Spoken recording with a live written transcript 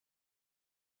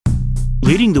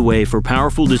leading the way for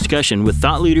powerful discussion with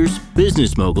thought leaders,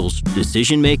 business moguls,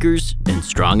 decision makers, and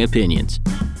strong opinions.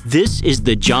 This is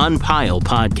the John Pyle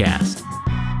Podcast.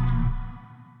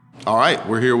 All right,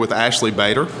 we're here with Ashley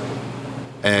Bader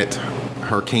at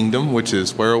her kingdom, which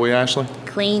is, where are we, Ashley?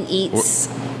 Clean Eats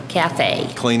Cafe.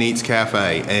 Clean Eats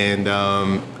Cafe. And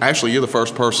Ashley, you're the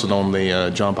first person on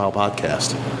the John Pyle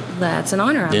Podcast. That's an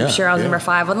honor. I'm sure I was number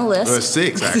 5 on the list.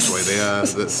 6,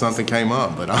 actually. Something came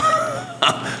up, but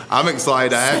I'm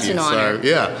excited to have you. Such an honor. So,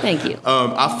 yeah. Thank you.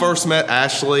 I first met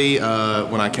Ashley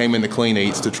when I came into Clean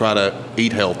Eats to try to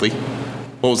eat healthy.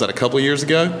 What was that, a couple of years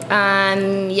ago?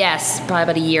 Yes, probably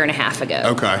about a year and a half ago.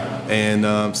 Okay.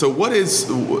 And so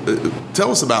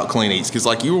tell us about Clean Eats,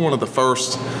 because you were one of the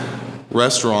first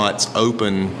restaurants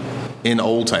open in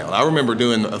Old Town. I remember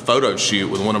doing a photo shoot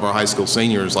with one of our high school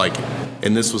seniors,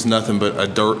 and this was nothing but a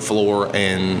dirt floor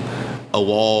and a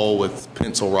wall with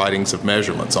pencil writings of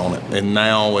measurements on it. And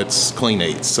now it's Clean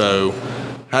Eats. So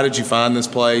how did you find this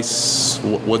place?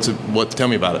 Tell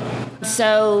me about it.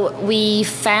 So we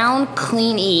found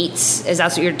Clean Eats, is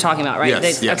that's what you're talking about, right?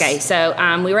 Yes. Okay, so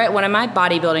we were at one of my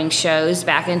bodybuilding shows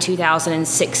back in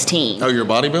 2016. Oh, you're a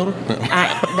bodybuilder?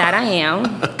 That I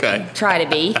am. Okay. Try to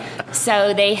be.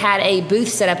 So they had a booth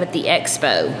set up at the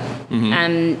expo,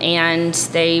 and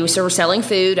they were selling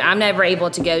food. I'm never able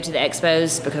to go to the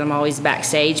expos because I'm always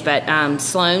backstage, but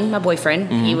Sloan, my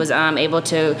boyfriend, he was able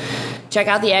to check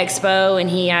out the expo, and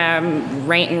he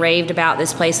ranted and raved about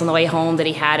this place on the way home, that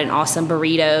he had an awesome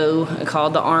burrito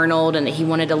called the Arnold, and that he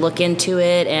wanted to look into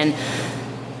it, and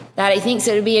that he thinks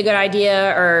it would be a good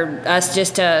idea, or us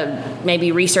just to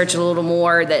maybe research a little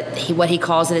more, that what he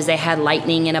calls it is they had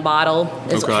lightning in a bottle,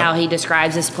 is how he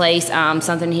describes this place.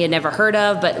 Something he had never heard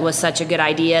of, but was such a good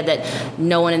idea that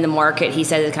no one in the market, he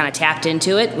said, kind of tapped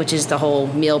into it, which is the whole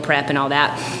meal prep and all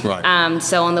that. Right.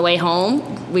 So on the way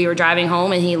home, we were driving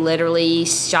home, and he literally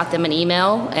shot them an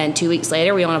email, and 2 weeks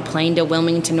later, we were on a plane to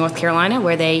Wilmington, North Carolina,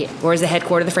 where the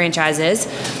headquarters of the franchise is.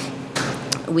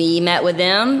 We met with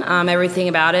them. Everything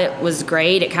about it was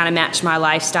great. It kind of matched my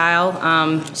lifestyle.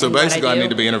 So basically, I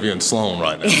need to be interviewing Sloan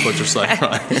right now. That's what you're saying,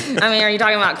 right? I mean, are you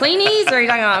talking about Clean Eats, or are you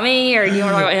talking about me, or do you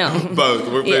want to talk about him? Both.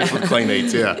 We're finished with Clean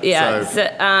Eats, yeah.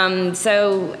 Yeah.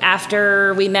 So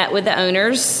after we met with the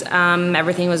owners,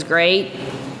 everything was great.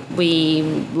 We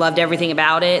loved everything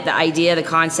about it, the idea, the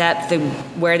concept,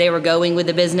 where they were going with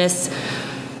the business.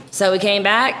 So we came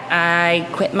back. I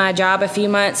quit my job a few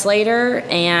months later,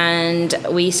 and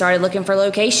we started looking for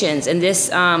locations. And this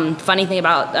funny thing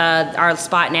about our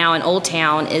spot now in Old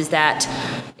Town is that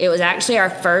it was actually our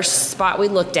first spot we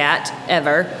looked at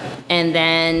ever. And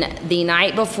then the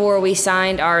night before we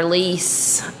signed our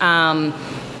lease at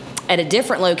a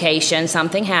different location,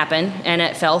 something happened, and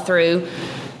it fell through.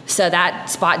 So that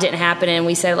spot didn't happen, and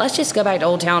we said, let's just go back to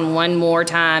Old Town one more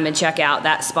time and check out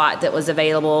that spot that was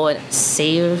available and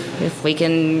see if we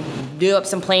can do up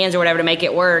some plans or whatever to make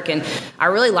it work. And I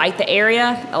really like the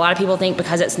area. A lot of people think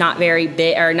because it's not very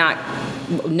big or not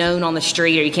known on the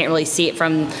street, or you can't really see it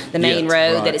from the main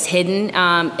road, that it's hidden,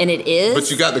 and it is.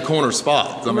 But you got the corner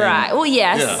spot. Right. Well,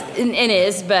 yes, it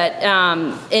is, but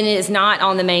and it is not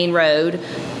on the main road.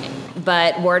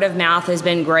 But word of mouth has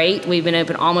been great. We've been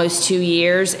open almost 2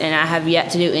 years, and I have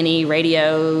yet to do any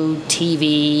radio,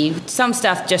 TV, some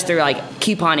stuff just through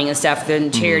couponing and stuff,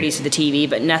 and charities for the TV,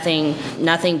 but nothing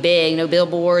big, no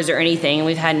billboards or anything. And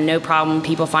we've had no problem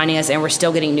people finding us, and we're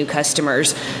still getting new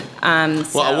customers.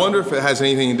 Well, I wonder if it has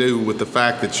anything to do with the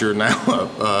fact that you're now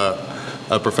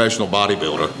a professional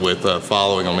bodybuilder with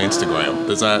following on Instagram.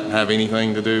 Does that have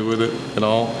anything to do with it at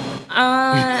all?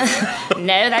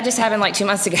 No, that just happened 2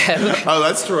 months ago. Oh,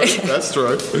 that's true. That's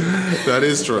true. That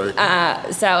is true.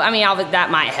 So, I mean, that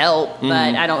might help,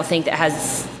 but I don't think that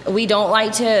has... We don't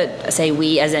like to say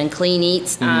we, as in Clean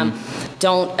Eats,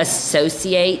 don't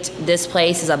associate this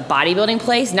place as a bodybuilding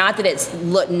place. Not that it's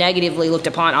negatively looked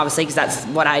upon, obviously, because that's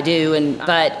what I do.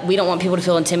 But we don't want people to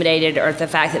feel intimidated, or the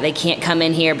fact that they can't come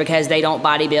in here because they don't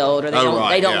bodybuild, or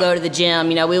they don't go to the gym.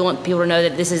 We want people to know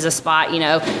that this is a spot.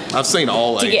 I've seen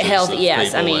all to ages get healthy.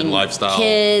 Yes, I mean, lifestyle.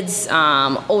 Kids,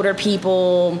 older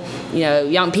people,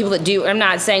 young people that do. I'm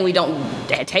not saying we don't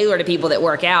tailor to people that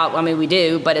work out. I mean, we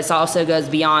do, but it also goes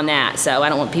beyond that. So I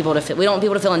don't want people to. We don't want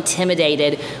people to feel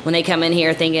intimidated when they come in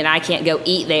here thinking I can't go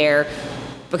eat there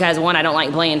because 1, I don't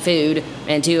like bland food,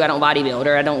 and 2, I don't bodybuild,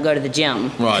 or I don't go to the gym.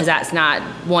 Right. Because that's not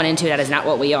 1 and 2. That is not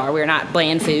what we are. We're not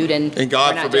bland food, and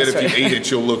God forbid if you eat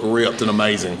it, you'll look ripped and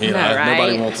amazing. Right?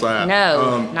 Nobody wants that.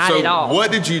 No, not at all.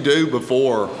 What did you do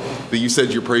before? You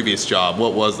said your previous job.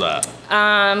 What was that?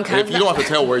 If you don't have to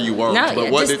tell where you worked. No,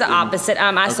 but just the opposite.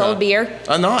 I sold beer.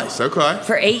 Oh, nice. Okay.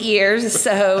 For 8 years.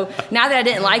 So now that I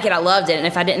didn't like it, I loved it. And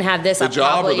if I didn't have this, the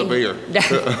job or the beer?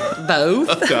 Both.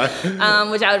 Okay.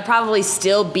 Which I would probably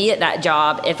still be at that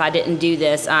job if I didn't do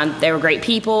this. They were great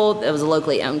people. It was a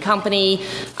locally owned company.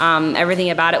 Everything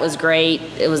about it was great.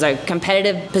 It was a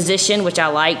competitive position, which I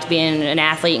liked, being an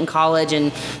athlete in college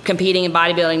and competing in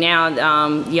bodybuilding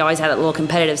now. You always had that little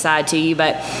competitive side to you.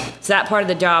 But so that part of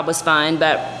the job was fun,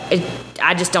 but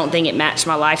I just don't think it matched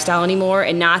my lifestyle anymore.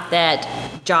 And not that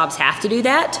jobs have to do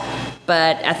that,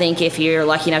 but I think if you're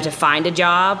lucky enough to find a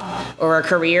job or a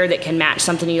career that can match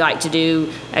something you like to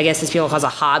do, I guess as people call it a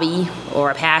hobby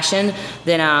or a passion,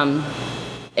 then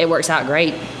it works out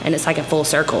great, and it's like a full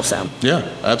circle. So yeah,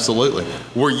 absolutely.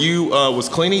 Were you was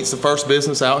Clean Eats the first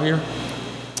business out here?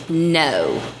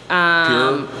 No.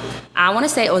 Pure? I want to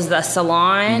say it was the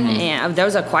salon, and there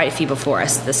was quite a few before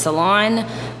us. The salon,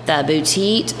 the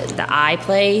boutique, the eye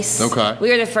place. Okay. We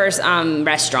were the first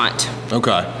restaurant.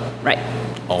 Okay. Right.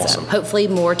 Awesome. So hopefully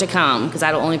more to come, because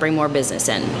that'll only bring more business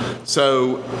in.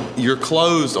 So you're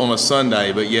closed on a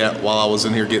Sunday, but yet while I was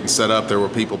in here getting set up, there were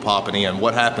people popping in.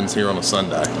 What happens here on a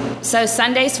Sunday? So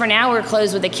Sundays for now, we're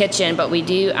closed with the kitchen, but we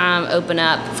do open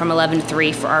up from 11 to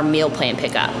 3 for our meal plan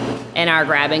pickup and our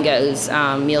grab and goes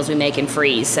meals we make and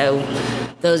freeze. So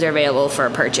those are available for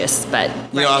purchase. But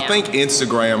I think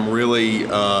Instagram really,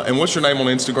 and what's your name on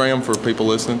Instagram for people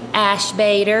listening? Ash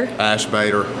Bader. Ash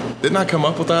Bader. Didn't I come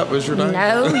up with that? Was your name?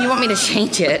 No, you want me to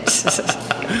change it?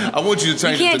 I want you to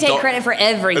change it to... You can't take credit for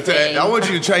everything. I want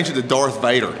you to change it to Darth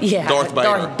Vader. Yeah, Darth Vader.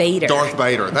 Darth Vader. Darth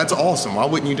Vader. That's awesome. Why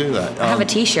wouldn't you do that? I have a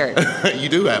T-shirt. You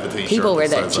do have a T-shirt. People wear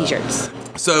that T-shirts.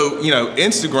 So,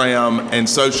 Instagram and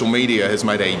social media has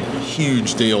made a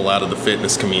huge deal out of the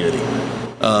fitness community.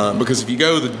 Because if you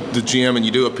go to the gym and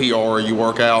you do a PR or you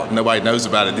work out and nobody knows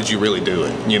about it, did you really do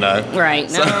it,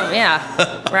 Right. No,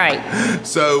 yeah. Right.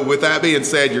 So with that being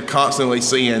said, you're constantly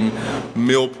seeing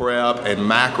meal prep and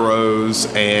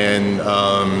macros and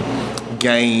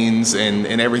gains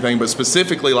and everything, but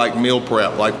specifically like meal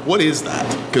prep, like what is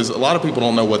that? Because a lot of people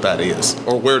don't know what that is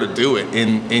or where to do it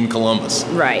in Columbus.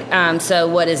 Right. So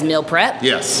what is meal prep?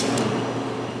 Yes.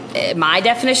 My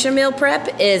definition of meal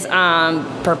prep is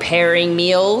preparing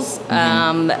meals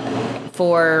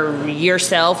for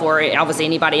yourself or obviously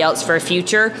anybody else for the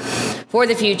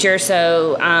future,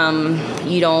 so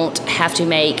you don't have to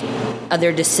make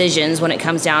other decisions when it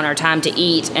comes down our time to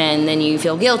eat, and then you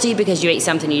feel guilty because you ate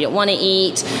something you didn't want to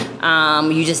eat.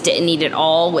 You just didn't eat it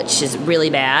all, which is really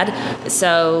bad.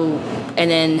 So,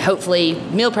 and then hopefully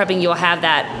meal prepping, you'll have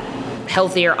that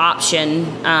healthier option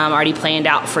already planned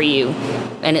out for you,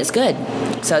 and it's good.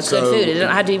 So it's good food. It doesn't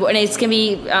have to be, and it can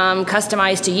be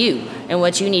customized to you and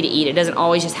what you need to eat. It doesn't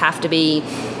always just have to be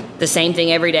the same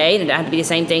thing every day, and it doesn't have to be the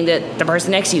same thing that the person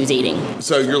next to you is eating.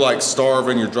 So you're like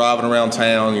starving, you're driving around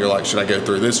town, you're like, should I go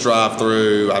through this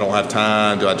drive-through? I don't have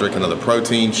time. Do I drink another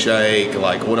protein shake?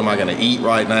 Like, what am I going to eat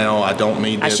right now? I don't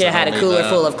need this. I should have had a cooler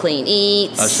full of Clean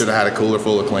Eats. I should have had a cooler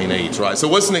full of Clean Eats, right? So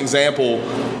what's an example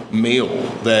meal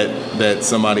that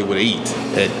somebody would eat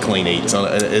at Clean Eats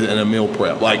in a meal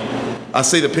prep? Like, I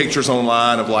see the pictures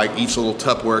online of like each little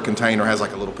Tupperware container has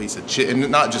like a little piece of chicken,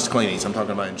 and not just Clean Eats, I'm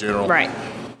talking about in general. Right.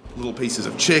 Little pieces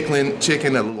of chicken,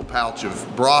 a little pouch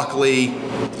of broccoli,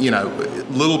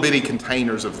 little bitty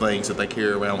containers of things that they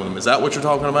carry around with them. Is that what you're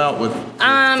talking about with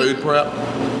food prep?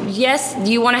 Yes,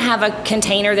 you want to have a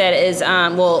container that is, in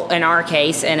our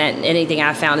case, and anything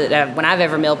I've found that when I've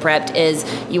ever meal prepped, is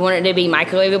you want it to be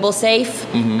microwavable safe,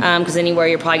 because anywhere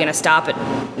you're probably going to stop at,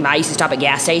 I used to stop at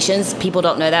gas stations. People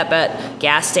don't know that, but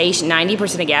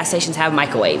 90% of gas stations have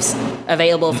microwaves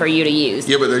available for you to use.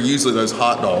 Yeah, but they're usually those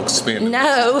hot dogs spinning.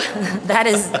 No, that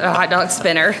is a hot dog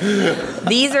spinner.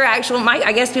 These are actual,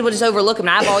 I guess people just overlook them.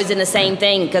 I've always done the same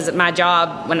thing because at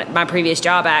my previous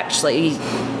job, I actually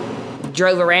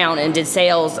drove around and did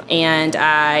sales, and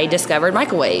I discovered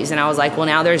microwaves, and I was like, well,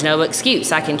 now there's no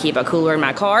excuse. I can keep a cooler in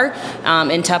my car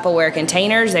in Tupperware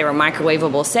containers. They were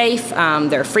microwavable safe.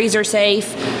 They're freezer safe,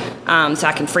 so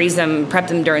I can freeze them, prep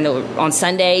them on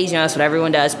Sundays. That's what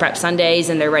everyone does, prep Sundays,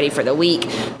 and they're ready for the week.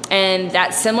 And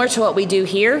that's similar to what we do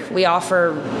here. We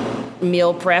offer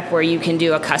meal prep where you can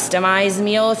do a customized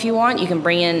meal if you want. You can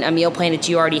bring in a meal plan that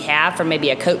you already have from maybe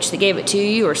a coach that gave it to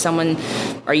you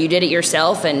or you did it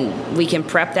yourself, and we can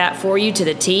prep that for you to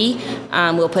the T.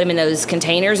 We'll put them in those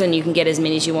containers, and you can get as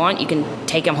many as you want. You can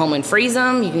take them home and freeze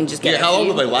them. You can just get how long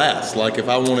do they last? Like if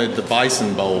I wanted the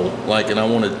bison bowl, and I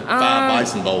wanted 5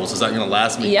 bison bowls, is that going to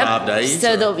last me 5 days?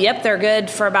 So they're good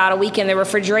for about a week in the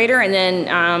refrigerator, and then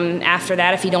after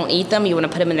that, if you don't eat them, you want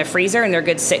to put them in the freezer, and they're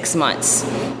good 6 months.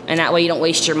 And that that way you don't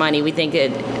waste your money. We think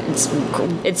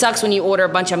it sucks when you order a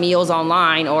bunch of meals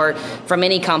online or from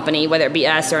any company, whether it be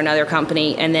us or another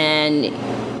company, and then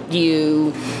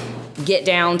you get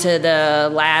down to the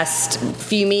last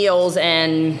few meals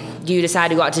and you decide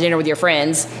to go out to dinner with your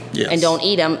friends and don't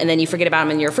eat them, and then you forget about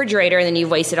them in your refrigerator, and then you've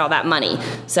wasted all that money.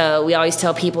 So we always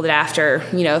tell people that after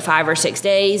 5 or 6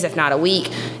 days, if not a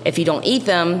week, if you don't eat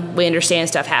them, we understand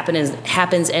stuff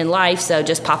happens in life, so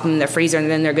just pop them in the freezer, and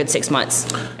then they're good 6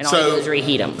 months, and all you do is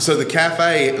reheat them. So the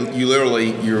cafe,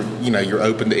 you're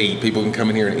open to eat. People can come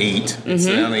in here and eat, and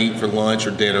sit down and eat for lunch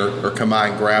or dinner, or come by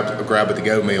and grab a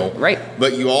to-go meal. Right.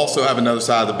 But you also have another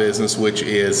side of the business, which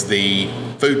is the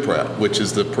food prep, which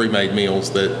is the pre-made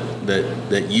meals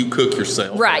that you cook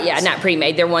yourself. Right, yeah, not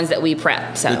pre-made. They're ones that we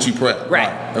prep. So. That you prep.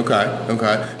 Right.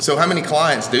 Okay. So how many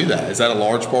clients do that? Is that a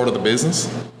large part of the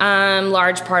business?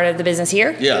 Large part of the business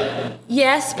here? Yeah.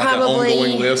 Yes, like probably. An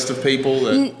ongoing list of people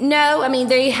that... No, I mean,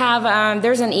 they have,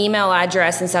 there's an email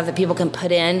address and stuff that people can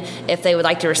put in if they would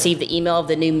like to receive the email of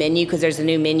the new menu, because there's a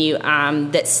new menu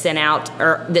that's sent out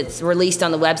or that's released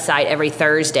on the website every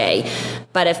Thursday.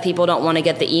 But if people don't want to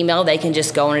get the email, they can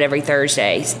just go on it every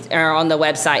Thursday or on the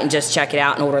website and just check it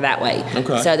out and order that way.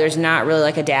 Okay. So there's not really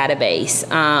like a database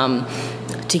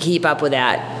to keep up with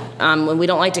that. When we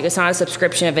don't like to, it's not a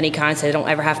subscription of any kind, so they don't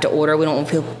ever have to order. We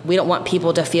don't want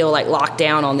people to feel like locked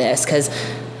down on this, because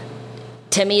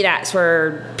to me that's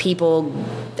where people,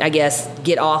 I guess,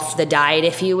 get off the diet,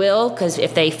 if you will, because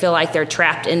if they feel like they're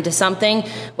trapped into something,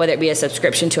 whether it be a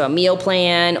subscription to a meal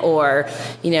plan or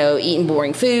eating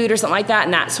boring food or something like that,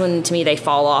 and that's when to me they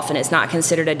fall off and it's not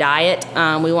considered a diet.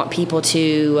 We want people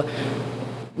to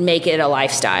make it a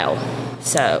lifestyle.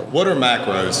 So what are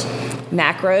macros?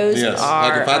 Macros are...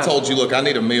 Like if I told you, look, I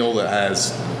need a meal that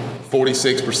has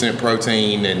 46%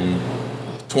 protein and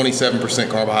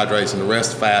 27% carbohydrates and the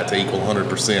rest fat to equal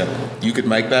 100%. You could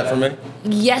make that for me?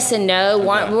 Yes and no.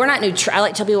 Okay. We're not I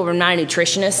like to tell people we're not a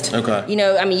nutritionist. Okay.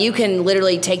 You can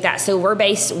literally take that. So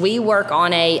we work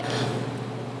on a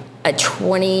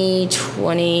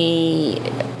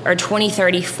 20-20 or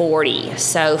 20-30-40.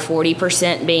 So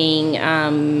 40% being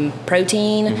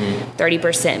protein,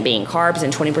 30% being carbs,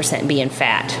 and 20% being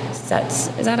fat. So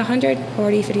is that 100?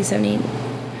 40, 50, 70?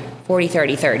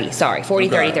 40-30-30. Sorry,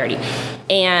 40-30-30.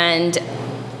 And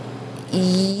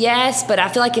yes, but I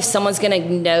feel like if someone's going to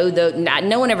know,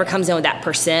 no one ever comes in with that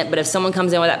percent, but if someone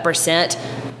comes in with that percent,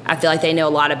 I feel like they know a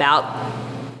lot about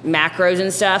macros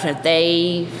and stuff, and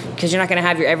because you're not going to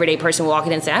have your everyday person walking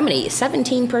in and say, I'm going to eat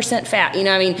 17% fat.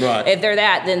 Right. If they're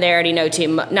that, then they already know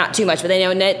not too much, but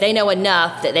they know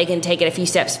enough that they can take it a few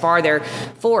steps farther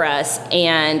for us,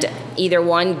 and either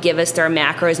one, give us their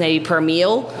macros maybe per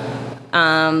meal.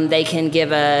 They can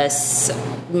give us,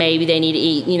 maybe they need to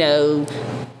eat,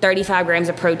 35 grams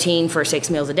of protein for 6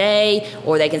 meals a day,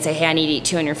 or they can say, hey, I need to eat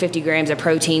 250 grams of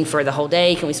protein for the whole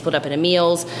day. Can we split up into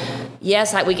meals?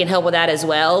 Yes, we can help with that as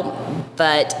well,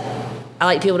 but I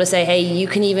like people to say, hey, you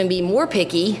can even be more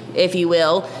picky, if you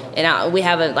will, and we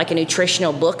have a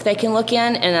nutritional book they can look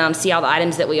in and see all the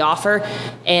items that we offer,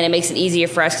 and it makes it easier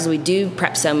for us because we do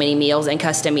prep so many meals and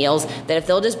custom meals that if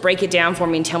they'll just break it down for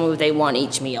me and tell me what they want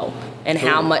each meal and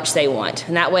how much they want,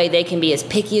 and that way they can be as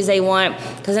picky as they want,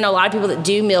 because I know a lot of people that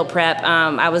do meal prep,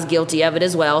 I was guilty of it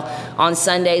as well, on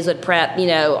Sundays would prep,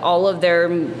 all of their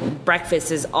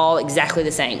breakfast is all exactly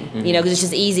the same, because it's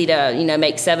just easy to,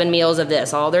 make 7 meals of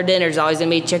this. All their dinners always going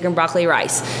to be chicken, broccoli,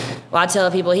 rice. Well, I tell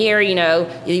people here,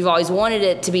 you've always wanted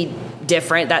it to be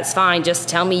different. That's fine. Just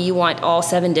tell me you want all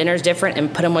 7 dinners different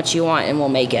and put them what you want, and we'll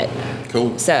make it.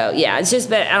 Cool. So, yeah, it's just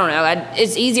that, I don't know.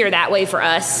 It's easier that way for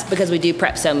us because we do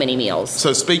prep so many meals.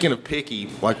 So, speaking of picky,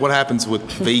 what happens with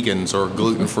vegans or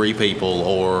gluten-free people,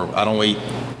 or I don't eat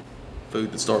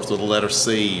food that starts with the letter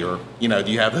C, or,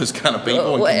 do you have those kind of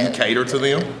people, and can you cater to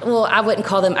them? Well, I wouldn't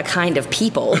call them a kind of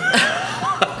people.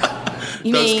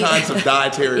 Those kinds of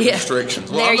dietary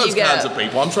restrictions. Well, I'm those kinds of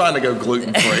people. I'm trying to go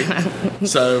gluten-free.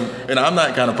 So, and I'm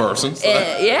that kind of person. So.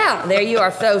 Yeah, there you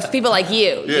are. So people like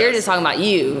you. Yes. You're just talking about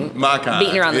you. My kind.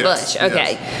 Beating around the bush.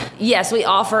 Okay. Yes, we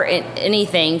offer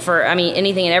anything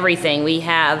anything and everything. We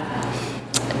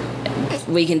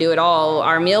can do it all.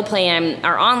 Our meal plan,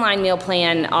 our online meal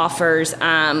plan offers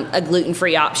a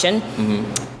gluten-free option.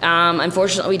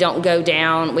 Unfortunately, we don't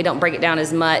break it down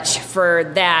as much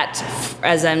for that,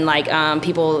 as in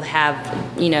people have,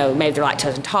 maybe they're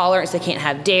lactose intolerant, so they can't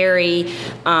have dairy.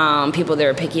 People that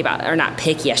are picky about, or not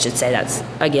picky, I should say, that's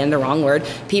again the wrong word.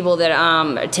 People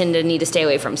that tend to need to stay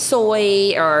away from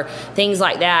soy or things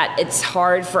like that. It's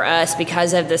hard for us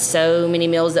because of the so many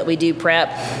meals that we do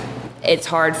prep. It's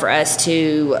hard for us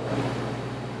to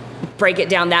break it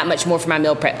down that much more for my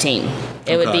meal prep team.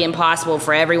 It would be impossible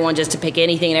for everyone just to pick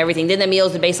anything and everything. Then the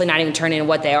meals would basically not even turn into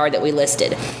what they are that we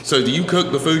listed. So do you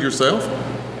cook the food yourself?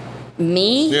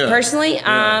 Me, personally? No,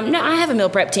 I have a meal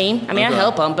prep team. I mean, I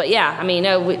help them. But, yeah, I mean,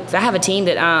 no, I have a team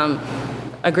that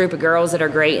a group of girls that are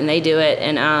great, and they do it.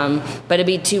 And but it'd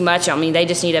be too much. I mean, they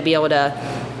just need to be able to.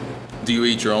 Do you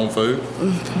eat your own food?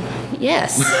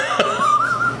 Yes.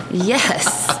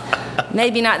 Yes.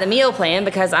 Maybe not the meal plan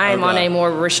because I am on a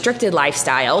more restricted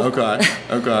lifestyle. Okay.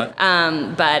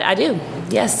 But I do.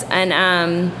 Yes.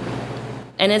 And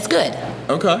it's good.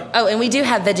 Okay. Oh, and we do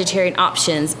have vegetarian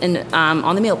options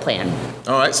on the meal plan.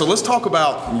 All right. So let's talk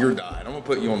about your diet. I'm gonna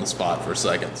put you on the spot for a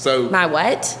second. So my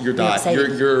what? Your diet,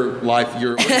 your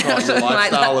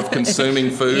lifestyle of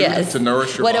consuming food to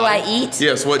nourish your body. What do I eat?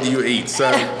 Yes. What do you eat? So,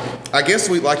 I guess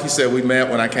like you said, we met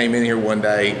when I came in here one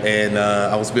day, and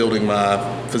I was building my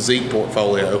physique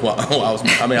portfolio. Well, I was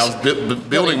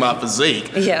building my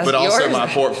physique, but also my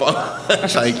portfolio.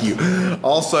 Thank you.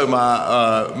 Also,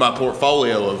 my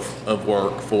portfolio of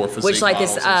work for physique. Which, like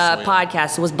this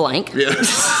podcast, was blank. Yeah.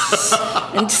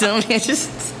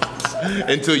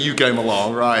 Until you came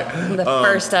along, right? The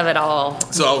first of it all.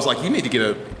 So I was like, you need to get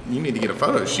a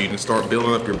photo shoot and start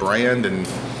building up your brand and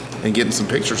getting some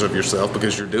pictures of yourself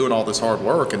because you're doing all this hard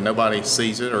work and nobody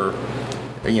sees it or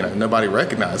nobody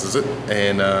recognizes it.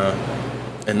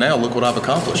 And now look what I've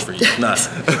accomplished for you. No.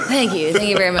 Thank you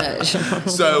very much.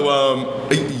 So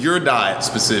your diet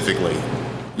specifically,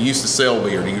 you used to sell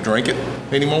beer. Do you drink it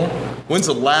anymore? When's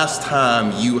the last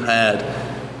time you had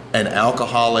an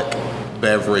alcoholic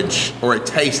beverage or a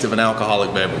taste of an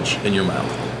alcoholic beverage in your mouth?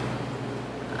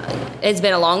 It's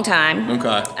been a long time. Okay.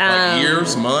 Like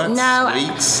years, months,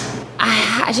 weeks?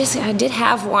 I did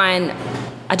have one.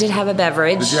 I did have a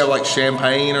beverage. Did you have like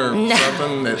champagne or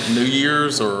something at New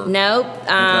Year's or? Nope.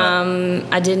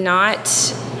 I did not.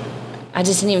 I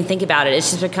just didn't even think about it. It's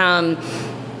just become.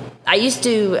 I used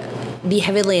to be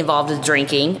heavily involved with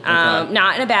drinking.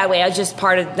 Not in a bad way. I was just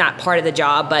not part of the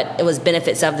job, but it was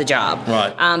benefits of the job.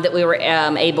 Right. That we were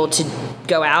able to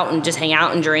go out and just hang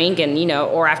out and drink and,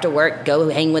 or after work, go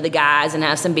hang with the guys and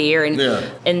have some beer.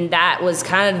 And that was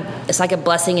it's like a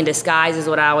blessing in disguise is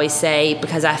what I always say,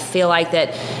 because I feel like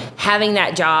that having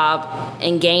that job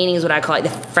and gaining is what I call like the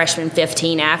freshman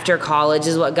 15 after college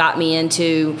is what got me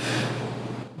into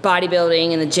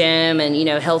bodybuilding and the gym and,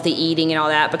 healthy eating and all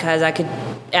that, because I could,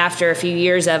 after a few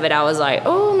years of it, I was like,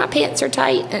 oh, my pants are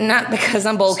tight, and not because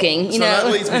I'm bulking, that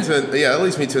leads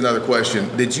me to another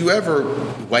question. Did you ever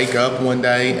wake up one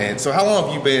day and so how long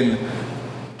have you been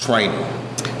training?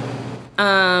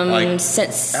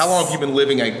 Since how long have you been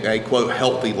living a quote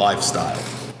healthy lifestyle?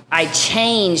 I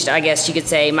changed, I guess you could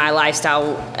say, my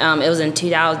lifestyle. It was in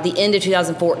the end of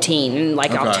 2014, in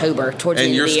October, towards the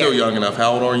end of the year. And you're still young enough.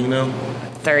 How old are you now?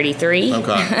 33.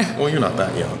 Okay. Well, you're not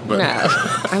that young. But no,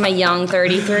 I'm a young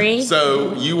 33.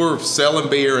 So you were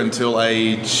selling beer until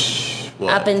age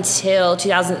what? Up until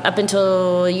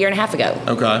a year and a half ago.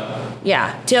 Okay.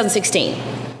 Yeah, 2016.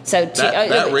 So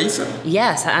that recent?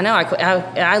 Yes, I know.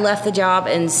 I left the job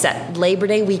in Labor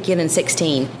Day weekend in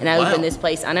 16, and I opened this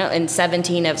place. I know in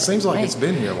 17 of. Seems like it's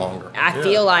been here longer. I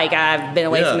feel like I've been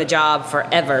away from the job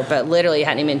forever, but literally it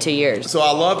hadn't even been 2 years. So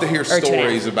I love to hear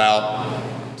stories about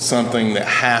something that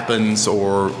happens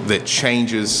or that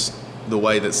changes the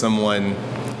way that someone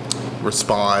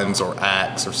responds or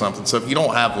acts or something. So if you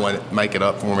don't have one, make it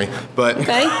up for me. But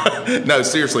no,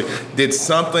 seriously, did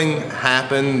something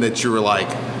happen that you were like,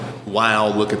 wow,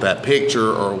 look at that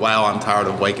picture, or wow, I'm tired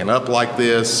of waking up like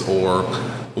this, or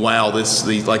wow,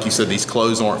 these like you said, these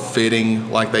clothes aren't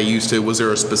fitting like they used to? Was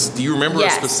there do you remember a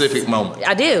specific moment?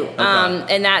 I do. Okay.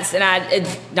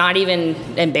 It's not even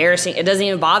embarrassing. It doesn't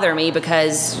even bother me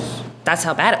because that's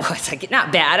how bad it was. Like,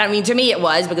 not bad. I mean, to me it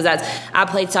was, because I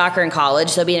played soccer in college,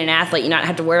 so being an athlete, you not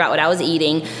have to worry about what I was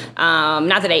eating.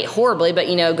 Not that I ate horribly, but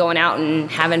going out and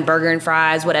having burger and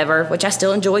fries, whatever, which I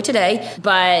still enjoy today.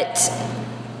 But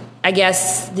I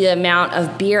guess the amount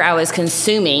of beer I was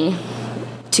consuming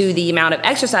to the amount of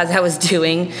exercise I was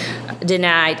doing did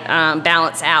not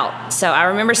balance out. So I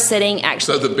remember sitting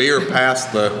actually. So the beer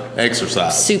passed the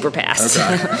exercise? Super passed.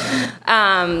 Okay.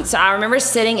 So I remember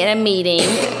sitting in a meeting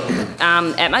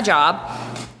at my job,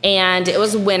 and it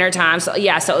was winter time. So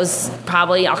it was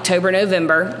probably October,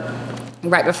 November,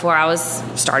 right before I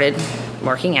started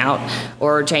working out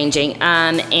or changing.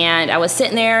 And I was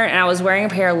sitting there and I was wearing a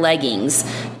pair of leggings,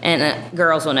 and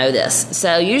girls will know this.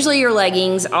 So usually your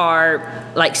leggings are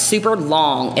like super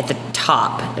long at the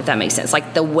top, if that makes sense.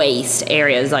 Like the waist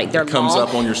areas, like they're comes long.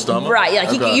 up on your stomach? Right, yeah,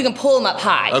 like you can pull them up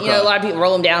high. Okay. You know, a lot of people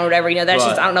roll them down or whatever. You know, that's Right.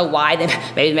 just, I don't know why. They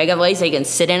maybe make them waist so you can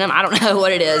sit in them. I don't know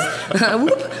what it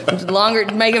is. Longer,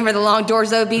 making for the long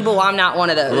torso people. Well, I'm not one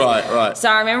of those. Right. So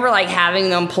I remember like having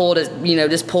them pulled,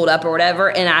 just pulled up or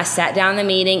whatever, and I sat down in the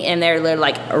meeting and they're literally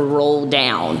like rolled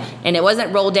down. And it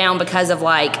wasn't rolled down because of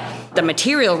like the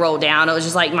material rolled down. It was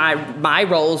just like my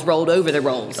rolls rolled over the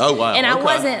rolls. Oh, wow. And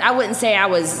Okay. I wouldn't say I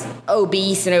was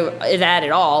obese and that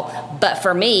at all. But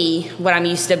for me, what I'm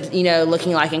used to,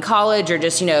 looking like in college or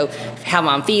just, how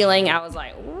I'm feeling, I was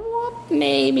like,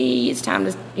 maybe it's time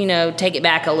to, take it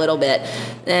back a little bit.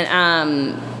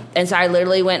 And so I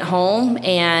literally went home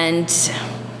and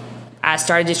I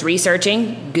started just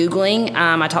researching, Googling.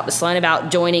 I talked to Sloan about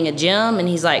joining a gym, and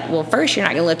he's like, well, first, you're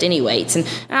not going to lift any weights. And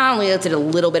I only lifted a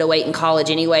little bit of weight in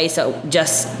college anyway, so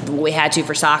just we had to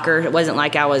for soccer. It wasn't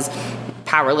like I was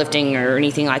powerlifting or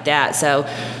anything like that. So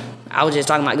I was just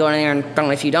talking about going in there and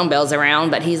throwing a few dumbbells around,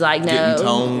 but he's like, no. Getting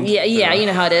toned. Yeah, you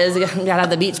know how it is. You got to have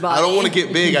the beach body. I don't want to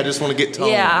get big. I just want to get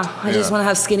toned. Yeah, I just want to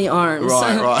have skinny arms.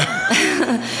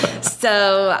 Right.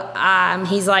 So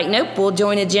he's like, nope, we'll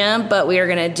join a gym, but we are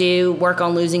going to work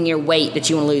on losing your weight that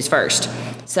you want to lose first.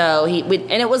 So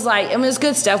and it was like, it was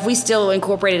good stuff. We still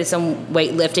incorporated some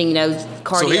weightlifting,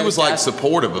 cardio. So he was stuff. like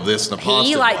supportive of this in a positive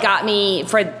He like way. got me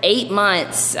for 8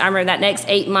 months. I remember that next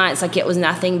 8 months, like it was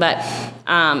nothing but,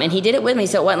 and he did it with me.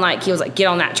 So it wasn't like he was like, get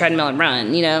on that treadmill and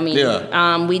run,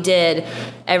 Yeah. We did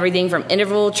everything from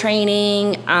interval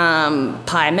training,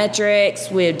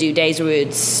 plyometrics. We would do days where we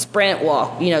would sprint,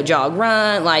 walk, jog,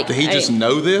 run. Like, Did he just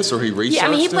know this, or he researched yeah,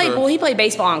 I mean, he it, played. or? Well, he played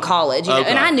baseball in college, Okay.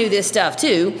 and I knew this stuff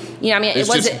too. I mean, It's it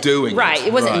wasn't just doing it. right.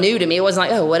 It wasn't Right. new to me. It wasn't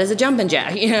like, oh, what is a jumping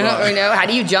jack? Right. Or how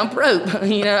do you jump rope?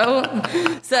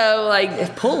 So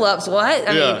like pull ups, what?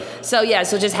 I mean, so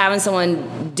just having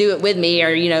someone do it with me,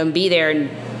 or be there and.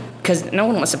 Because no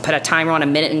one wants to put a timer on a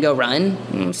minute and go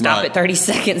run. Stop Right. at 30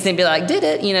 seconds and be like, did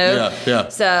it, Yeah.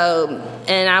 So,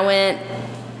 and I went,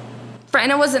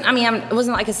 and it wasn't, it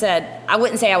wasn't like I said, I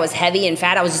wouldn't say I was heavy and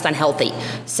fat, I was just unhealthy.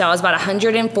 So I was about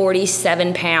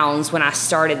 147 pounds when I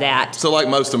started that. So like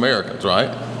most Americans,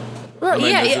 right? Well, you're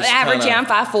just average, kinda- I'm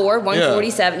 5'4",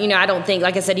 147. I don't think,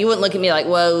 like I said, you wouldn't look at me like,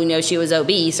 whoa, she was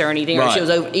obese or anything, or Right. she was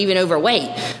even overweight.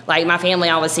 Like my family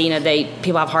always,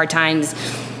 people have hard times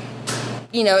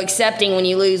accepting when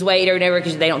you lose weight or whatever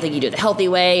because they don't think you do it the healthy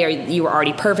way or you were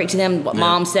already perfect to them. What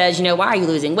mom says, why are you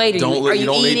losing weight? You don't eating?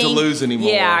 need to lose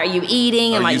anymore. Yeah, are you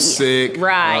eating? Are you sick?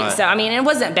 Right. So, it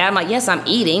wasn't bad. I'm like, yes, I'm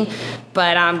eating,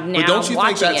 but I'm now But don't you think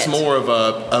watching that's it. more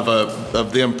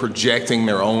of them projecting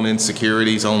their own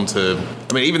insecurities onto?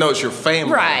 Even though it's your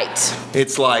family, Right.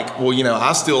 It's like,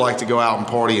 I still like to go out and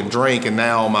party and drink, and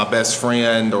now my best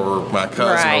friend or my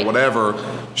cousin Right. or whatever,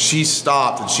 she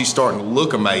stopped and she's starting to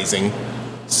look amazing.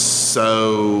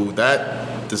 So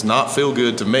that does not feel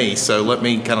good to me. So let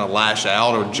me kind of lash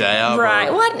out or jab. Right.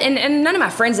 Or, Well, and none of my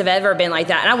friends have ever been like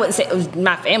that. And I wouldn't say it was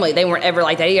my family. They weren't ever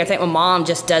like that either. I think my mom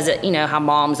just does it, how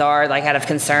moms are, like out of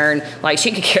concern. Like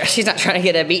she could care. She's not trying to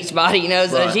get a beach body,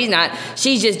 so Right.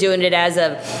 she's just doing it as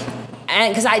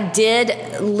and because I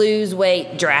did lose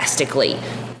weight drastically.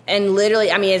 And literally,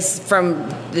 it's from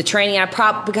the training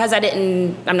because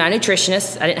I'm not a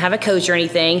nutritionist. I didn't have a coach or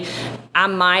anything. I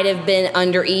might have been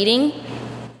under eating,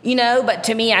 but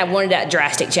to me, I wanted that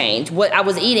drastic change. What I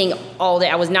was eating all day,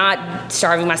 I was not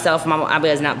starving myself. I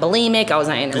was not bulimic. I was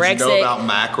not anorexic. Did you know about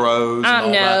macros? And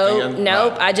all that then?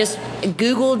 Nope. Right. I just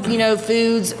Googled,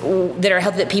 foods that are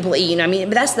healthy that people eat.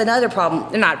 But that's another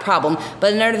problem. Not a problem,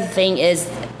 but another thing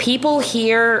is people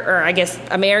here, or I guess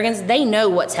Americans, they know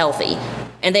what's healthy.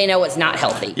 And they know what's not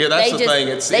healthy. Yeah, that's they the thing.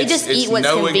 They just eat what's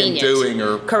knowing convenient. and doing,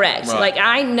 or correct. Right. Like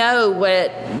I know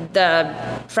what the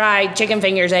fried chicken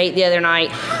fingers I ate the other night,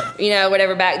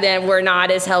 whatever back then were not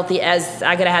as healthy as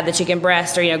I could have had the chicken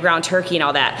breast or ground turkey and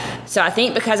all that. So I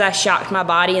think because I shocked my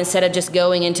body instead of just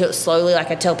going into it slowly,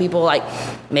 like I tell people, like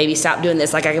maybe stop doing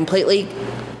this. Like I completely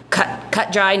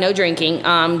cut dry, no drinking.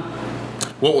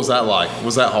 What was that like?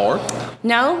 Was that hard?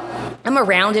 No, I'm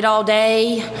around it all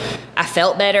day. I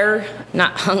felt better,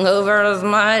 not hungover as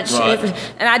much. Right.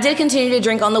 And I did continue to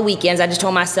drink on the weekends. I just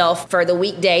told myself for the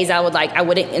weekdays I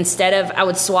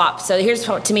would swap. So here's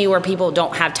to me where people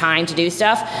don't have time to do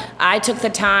stuff. I took the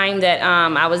time that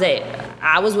I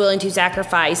was willing to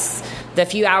sacrifice the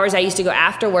few hours I used to go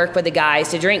after work with the guys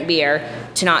to drink beer,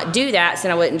 to not do that so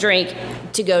I wouldn't drink,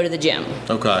 to go to the gym.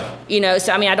 Okay.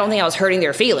 So I don't think I was hurting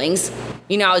their feelings.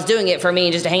 I was doing it for me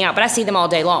and just to hang out, but I see them all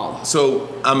day long. So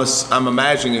I'm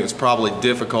imagining it's probably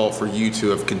difficult for you to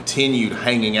have continued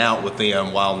hanging out with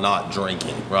them while not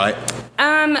drinking, right?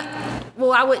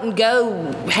 Well, I wouldn't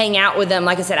go hang out with them.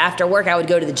 Like I said, after work, I would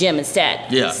go to the gym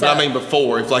instead. Yeah, so, but I mean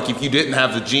before, if you didn't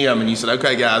have the gym and you said,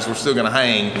 okay, guys, we're still going to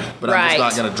hang, but I'm just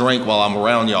not going to drink while I'm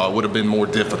around y'all, it would have been more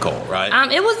difficult,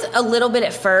 right? It was a little bit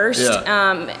at first.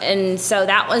 Yeah. And so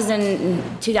that was in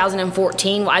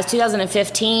 2014. As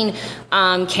 2015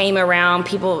 came around,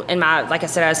 people like I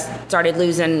said, I started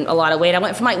losing a lot of weight. I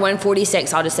went from like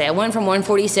 146, I'll just say. I went from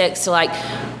 146 to like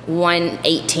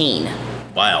 118.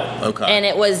 Wow. Okay. And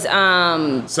it was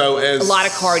so as a lot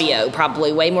of cardio,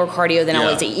 probably way more cardio than I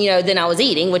was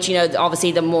eating. Which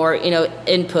obviously the more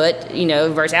input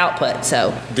versus output.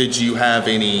 So did you have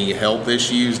any health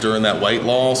issues during that weight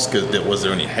loss? Because was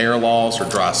there any hair loss or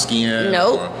dry skin?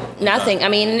 Nope. Nothing. I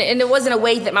mean, and it wasn't a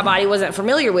weight that my body wasn't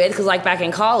familiar with because, like, back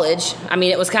in college, I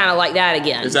mean, it was kind of like that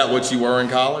again. Is that what you were in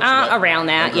college? Around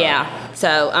that, okay. Yeah.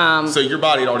 So your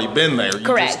body had already been there. You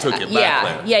correct. Just took it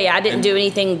back there. Yeah. I didn't do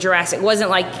anything drastic. It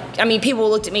wasn't like, I mean, people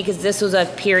looked at me because this was a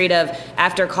period of,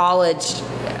 after college,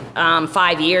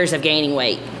 5 years of gaining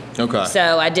weight. Okay.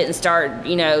 So I didn't start,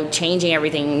 changing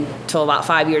everything till about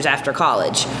 5 years after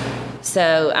college.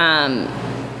 So,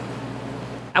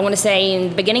 I want to say in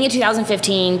the beginning of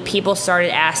 2015, people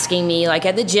started asking me, like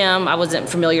at the gym, I wasn't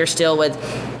familiar still with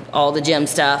all the gym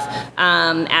stuff,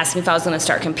 asking if I was going to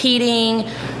start competing.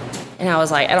 And I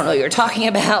was like, I don't know what you're talking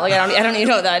about. Like, I don't even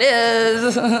know what that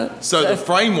is. So the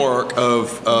framework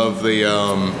of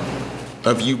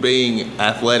you being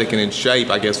athletic and in shape,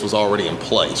 I guess, was already in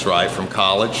place, right, from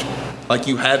college? Like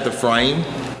you had the frame?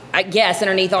 I guess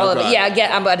underneath all of it. Yeah,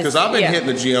 because I've been hitting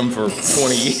the gym for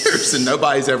 20 years and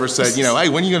nobody's ever said, hey,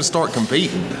 when are you going to start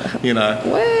competing?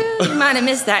 Well, you might have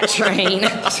missed that train.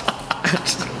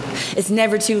 It's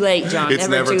never too late, John. It's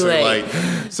never too late.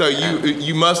 So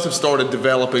you must have started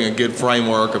developing a good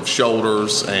framework of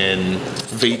shoulders and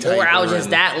V-taper. Or I was just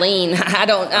that lean. I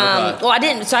don't. Well, I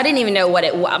didn't. So I didn't even know what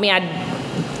it. I mean,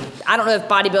 I don't know if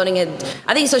bodybuilding had.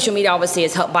 I think social media obviously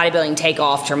has helped bodybuilding take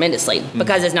off tremendously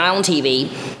because it's not on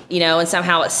TV, and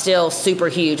somehow it's still super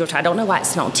huge, which I don't know why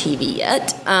it's not on TV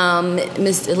yet. At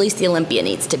least the Olympia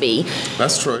needs to be.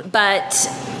 That's true. But.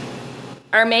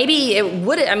 Or maybe it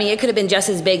would. I mean, it could have been just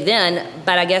as big then,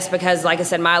 but I guess because, like I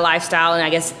said, my lifestyle and I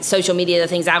guess social media, the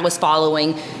things I was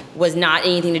following, was not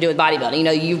anything to do with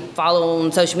bodybuilding. You follow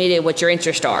on social media what your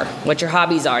interests are, what your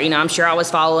hobbies are. I'm sure I was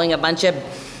following a bunch of,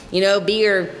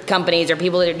 beer companies or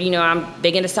people that I'm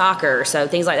big into soccer, so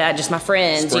things like that. Just my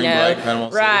friends, Spring break, Panama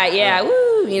City. Right? Yeah. Woo.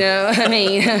 I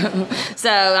mean, so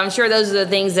I'm sure those are the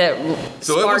things that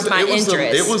sparked my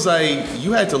interest.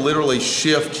 You had to literally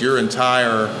shift your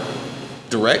entire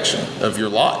direction of your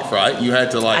life, right? You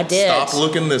had to stop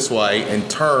looking this way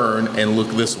and turn and look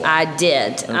this way. I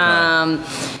did. Okay.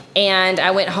 And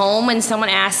I went home and someone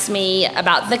asked me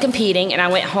about the competing, and I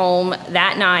went home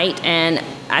that night and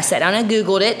I sat down and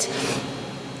Googled it,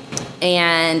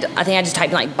 and I think I just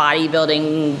typed in like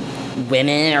bodybuilding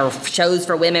women or shows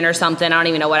for women or something. I don't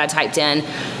even know what I typed in,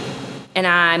 and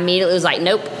I immediately was like,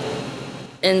 nope.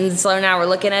 And Sloan and I were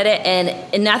looking at it,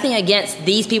 and nothing against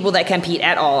these people that compete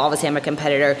at all. Obviously, I'm a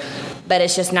competitor, but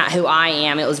it's just not who I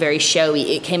am. It was very showy.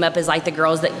 It came up as like the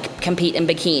girls that compete in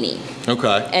bikini.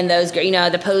 Okay. And those,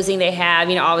 the posing they have.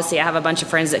 Obviously, I have a bunch of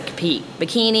friends that compete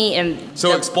bikini, and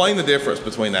so explain the difference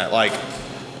between that, I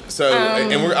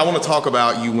want to talk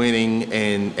about you winning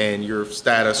and your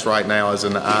status right now as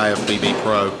an IFBB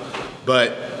pro,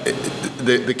 but.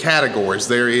 The categories,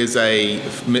 there is a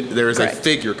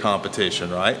figure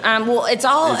competition, right? Well, it's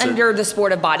all under the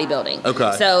sport of bodybuilding.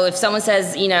 Okay. So if someone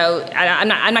says, I'm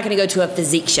not going to go to a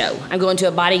physique show. I'm going to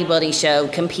a bodybuilding show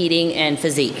competing in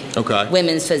physique. Okay.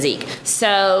 Women's physique.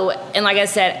 So, and like I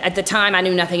said, at the time I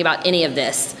knew nothing about any of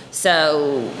this.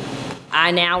 So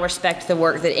I now respect the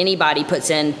work that anybody puts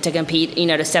in to compete,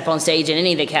 to step on stage in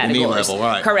any of the categories. Any level,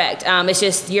 right. Correct. It's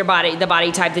just your body, the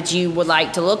body type that you would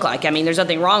like to look like. I mean, there's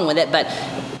nothing wrong with it, but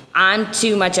I'm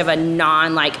too much of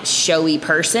a showy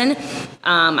person.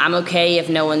 I'm okay if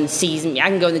no one sees me. I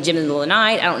can go in the gym in the middle of the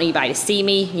night. I don't need anybody to see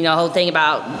me. The whole thing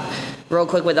about real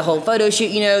quick with the whole photo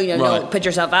shoot, right. Don't put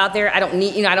yourself out there. I don't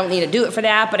need to do it for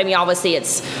that, but I mean, obviously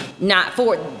it's not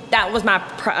for, that was my,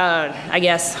 I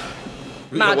guess,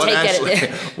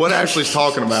 what Ashley's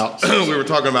talking about, we were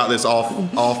talking about this off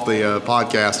the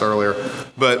podcast earlier,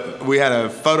 but we had a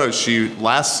photo shoot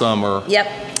last summer. Yep.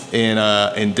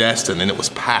 In Destin, and it was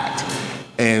packed.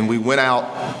 And we went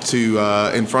out to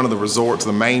in front of the resort to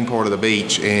the main part of the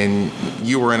beach, and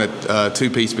you were in a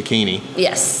two-piece bikini.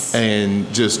 Yes.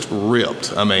 And just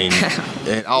ripped. I mean,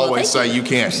 and I always say you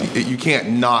can't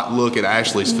not look at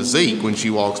Ashley's physique when she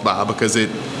walks by because it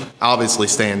obviously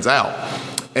stands out.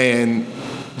 And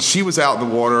she was out in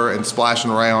the water and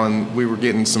splashing around, and we were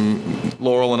getting some,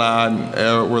 Laurel and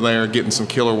I were there getting some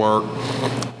killer work.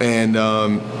 And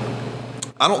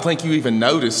I don't think you even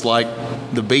noticed, like,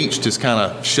 the beach just kind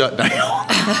of shut down.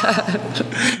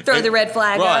 Throw the red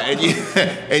flag up.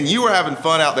 And you were having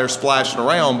fun out there splashing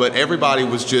around, but everybody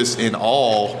was just in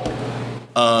awe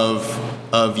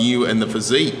of you and the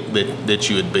physique that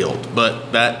you had built.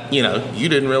 But that, you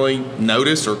didn't really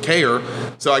notice or care.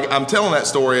 So I'm telling that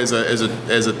story as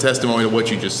a testimony to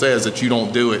what you just said, is that you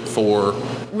don't do it for...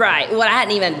 Right. Well, I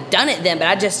hadn't even done it then, but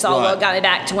I just saw what got me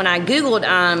back to when I Googled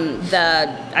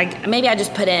maybe I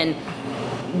just put in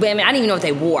women. I didn't even know what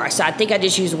they wore, so I think I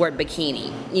just used the word bikini,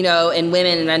 and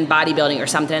women and bodybuilding or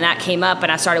something, and that came up,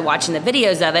 and I started watching the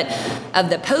videos of it, of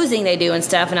the posing they do and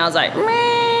stuff, and I was like,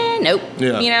 nope.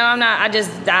 Yeah.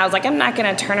 I was like, I'm not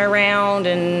going to turn around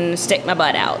and stick my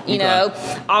butt out,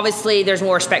 Obviously, there's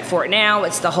more respect for it now.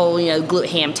 It's the whole, glute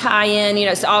ham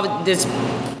tie-in, so all this...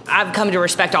 I've come to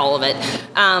respect all of it,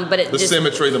 but it just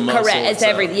symmetry, the muscle. Correct, it's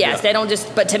everything. Yes, yeah. They don't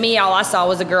just. But to me, all I saw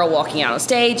was a girl walking out on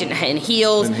stage in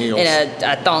heels, in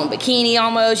a thong bikini,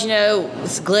 almost.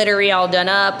 It's glittery, all done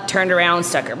up. Turned around,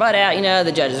 stuck her butt out.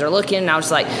 The judges are looking, and I was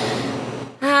just like,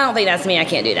 I don't think that's me. I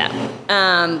can't do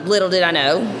that. Little did I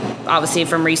know, obviously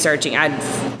from researching, I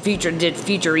did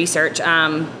future research,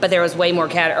 but there was way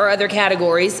more other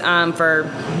categories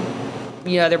for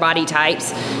other body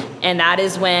types, and that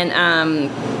is when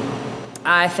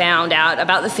I found out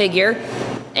about the figure.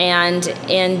 And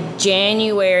in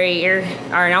January, or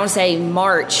I want to say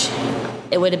March,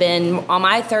 it would have been on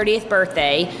my 30th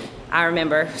birthday, I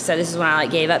remember. So this is when I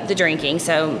gave up the drinking.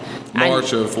 So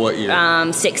March of what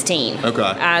year? 16. Okay.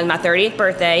 My 30th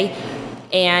birthday,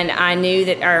 and I knew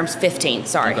that, or 15,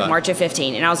 sorry, okay. March of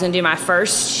 15. And I was going to do my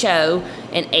first show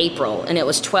in April, and it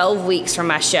was 12 weeks from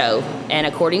my show. And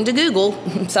according to Google,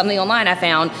 something online I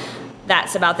found,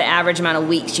 that's about the average amount of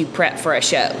weeks you prep for a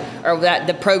show, or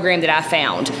the program that I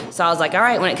found. So I was like, all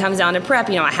right, when it comes down to prep,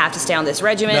 I have to stay on this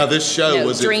regimen. Now, this show,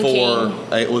 was drinking.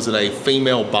 Was it a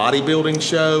female bodybuilding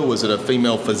show? Was it a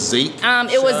female physique show?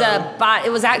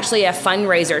 It was actually a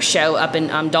fundraiser show up in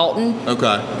Dalton.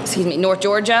 Okay. North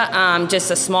Georgia.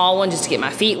 Just a small one, just to get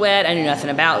my feet wet. I knew nothing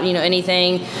about,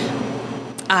 anything.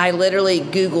 I literally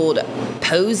Googled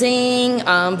posing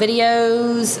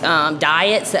videos,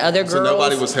 diets that other girls. So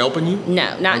nobody was helping you?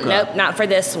 No, not for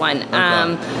this one.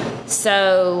 Okay.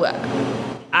 So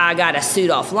I got a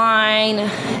suit offline,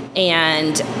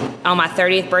 and on my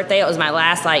 30th birthday, it was my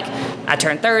last, I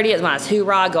turned 30, it was my last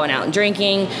hoorah, going out and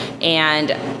drinking,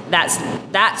 and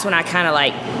that's when I kind of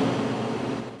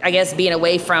I guess being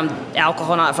away from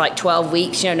alcohol not for 12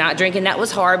 weeks, not drinking, that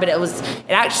was hard, but it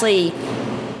actually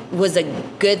was a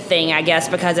good thing, I guess,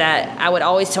 because I would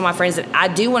always tell my friends that I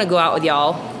do want to go out with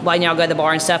y'all while y'all go to the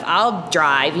bar and stuff. I'll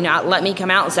drive, let me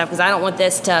come out and stuff, because I don't want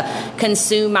this to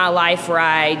consume my life where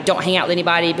I don't hang out with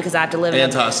anybody because I have to live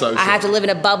antisocial. I have to live in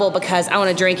a bubble because I want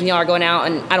to drink and y'all are going out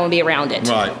and I don't want to be around it.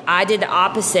 Right. I did the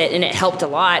opposite, and it helped a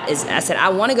lot. Is I said I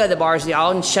want to go to the bars with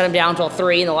y'all and shut them down until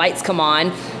 3 and the lights come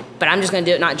on, but I'm just going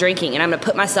to do it not drinking, and I'm going to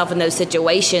put myself in those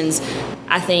situations.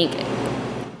 I think.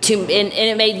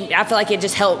 And I feel like it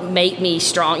just helped make me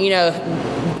strong,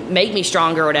 make me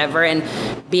stronger or whatever, and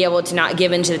be able to not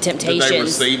give in to the temptations. Did they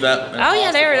receive that? Oh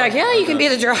yeah, they were like, yeah, you can be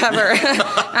the driver.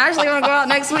 I actually want to go out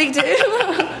next week too.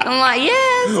 I'm like,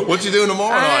 yes. What you doing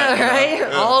tomorrow night? Right?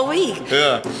 Yeah. All week.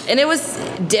 Yeah. And it was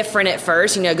different at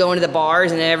first, going to the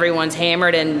bars and everyone's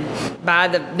hammered, and by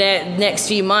the next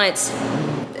few months,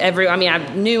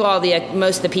 I knew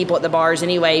most of the people at the bars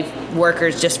anyway,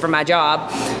 workers just for my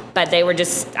job, but they were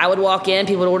just, I would walk in,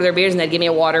 people would order their beers, and they'd give me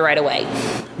a water right away.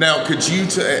 Now, could you,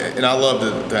 and I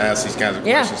love to ask these kinds of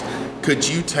questions, could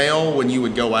you tell when you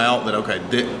would go out that, okay,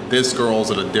 this girl's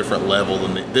at a different level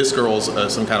than this girl's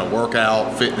some kind of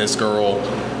workout, fitness girl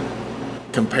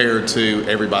compared to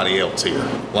everybody else here?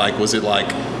 Was it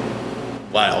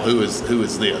wow, who is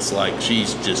this?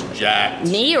 She's just jacked.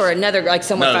 Me or another,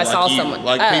 someone, if I saw someone?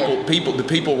 Do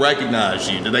people recognize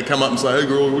you? Do they come up and say, hey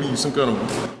girl, what are you, some kind of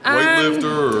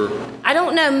weightlifter? Or? I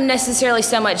don't know necessarily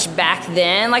so much back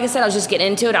then. Like I said, I was just getting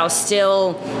into it. I was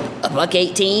still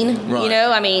 $118,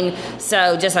 right.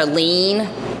 So just a lean.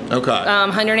 Okay.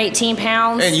 118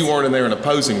 pounds. And you weren't in there in a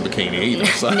posing bikini either.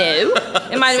 So. No.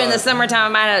 It might have been the summertime. I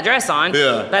might have had a dress on.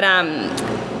 Yeah.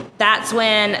 That's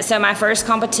when, so my first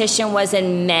competition was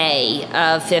in May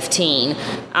of 15. It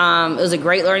was a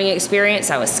great learning experience.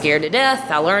 I was scared to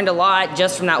death. I learned a lot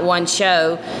just from that one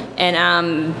show.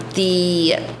 And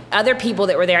the other people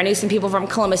that were there, I knew some people from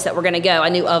Columbus that were going to go. I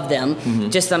knew of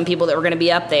them, just some people that were going to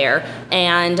be up there.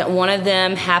 And one of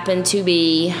them happened to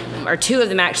be, or two of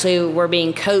them actually were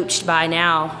being coached by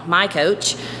now my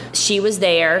coach. She was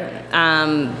there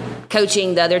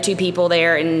coaching the other two people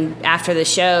there, and after the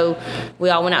show we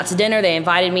all went out to dinner. They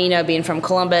invited me, being from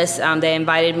Columbus, they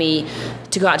invited me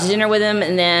to go out to dinner with them,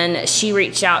 and then she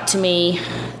reached out to me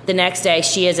the next day.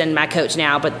 She is in my coach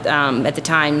now, but at the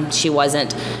time she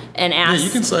wasn't, and asked... Yeah,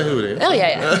 you can say who it is. Oh,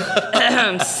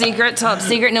 yeah. Secret, top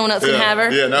secret, no one else can have her.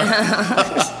 Yeah, no.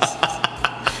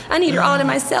 I need her all to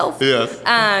myself.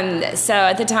 Yeah. So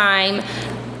at the time,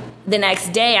 the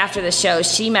next day after the show,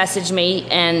 she messaged me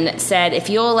and said,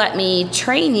 if you'll let me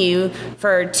train you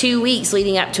for 2 weeks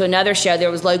leading up to another show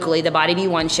there was locally, the Body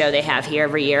B1 show they have here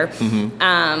every year.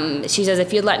 She says,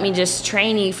 if you'd let me just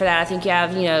train you for that, I think you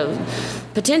have,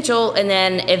 potential. And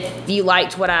then if you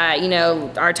liked what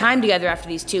our time together after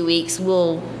these 2 weeks,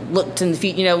 we'll look to the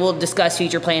future, we'll discuss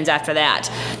future plans after that.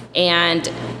 And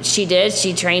she did.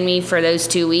 She trained me for those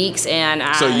 2 weeks. And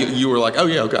so you were like, oh,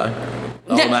 yeah, okay.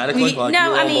 Automatically? Like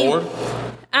no, you were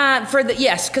on board?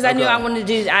 Yes, because I knew I wanted to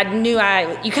do, you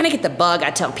kind of get the bug.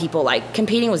 I tell people, like,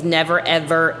 competing was never,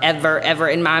 ever, ever, ever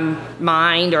in my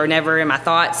mind, or never in my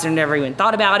thoughts, or never even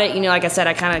thought about it. Like I said,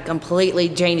 I kind of completely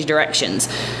changed directions.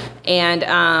 And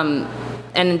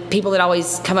people that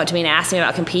always come up to me and ask me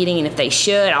about competing and if they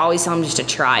should, I always tell them just to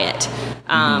try it.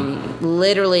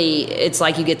 Literally, it's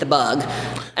like you get the bug.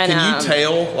 And, can you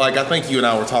tell, like, I think you and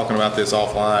I were talking about this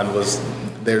offline,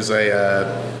 there's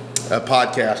a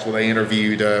podcast where they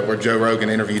interviewed, where Joe Rogan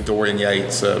interviewed Dorian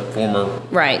Yates, a former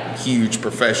huge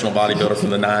professional bodybuilder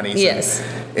from the 90s. Yes.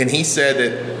 And he said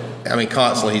that,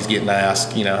 constantly he's getting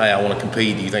asked, hey, I want to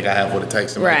compete. Do you think I have what it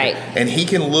takes to make it? And he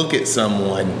can look at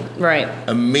someone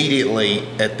immediately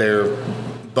at their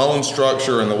bone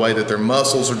structure and the way that their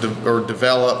muscles are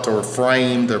developed or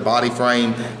framed, their body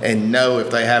frame, and know if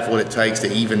they have what it takes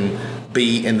to even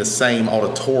be in the same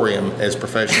auditorium as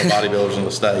professional bodybuilders on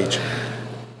the stage.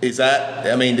 Is that,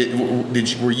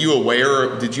 were you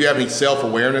aware, did you have any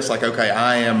self-awareness, like, okay,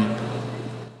 I'm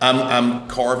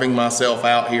carving myself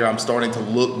out here, I'm starting to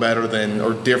look better than,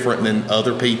 or different than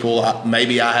other people,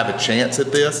 maybe I have a chance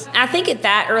at this? I think at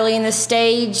that early in the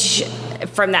stage,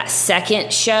 from that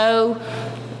second show,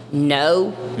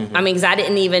 no. Because I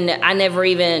never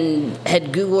even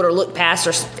had Googled or looked past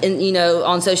or,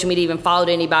 on social media even followed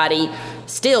anybody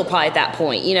still probably at that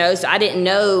point, so I didn't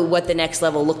know what the next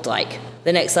level looked like.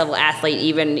 The next level athlete,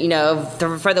 even,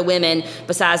 for the women,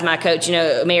 besides my coach,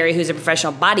 Mary, who's a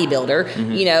professional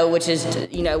bodybuilder, which is,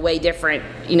 way different.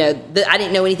 I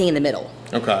didn't know anything in the middle.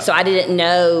 Okay. So I didn't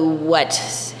know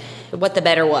what the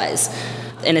better was,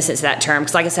 in a sense of that term.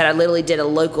 Because like I said, I literally did a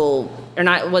local, or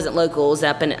not, it wasn't local, it was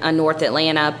up in North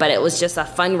Atlanta, but it was just a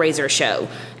fundraiser show.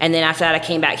 And then after that, I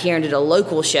came back here and did a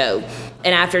local show.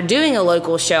 And after doing a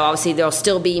local show, obviously there'll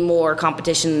still be more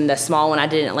competition than the small one I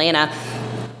did in Atlanta.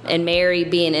 And Mary,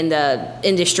 being in the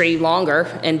industry longer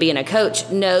and being a coach,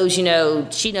 knows,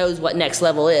 she knows what next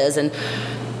level is. And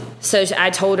so I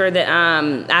told her that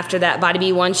after that Body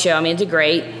B1 show, it did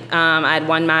great. I'd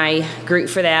won my group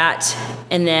for that.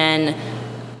 And then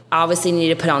obviously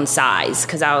needed to put on size,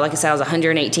 because like I said, I was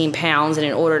 118 pounds. And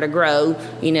in order to grow,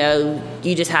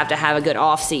 you just have to have a good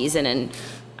off season. And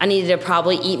I needed to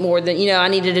probably eat more than, I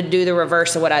needed to do the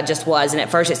reverse of what I just was. And at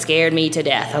first it scared me to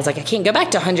death. I was like, I can't go back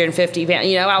to 150 pounds.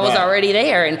 I was already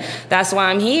there, and that's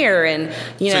why I'm here. And,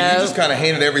 So you just kind of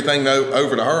handed everything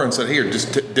over to her and said, here,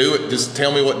 just do it. Just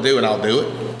tell me what to do and I'll do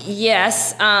it.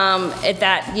 Yes.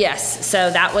 Yes. So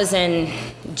that was in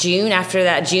June, after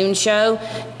that June show,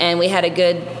 and we had a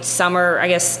good summer. I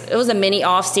guess it was a mini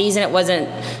off season. It wasn't,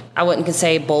 I wouldn't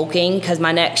say bulking, because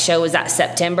my next show was that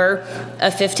September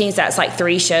of 15, so that's like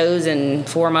 3 shows in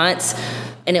 4 months,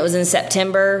 and it was in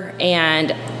September,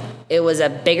 and it was a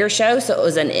bigger show, so it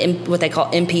was what they call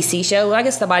NPC show. Well, I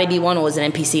guess the Body B1 was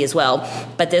an NPC as well,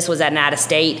 but this was at an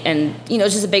out-of-state, and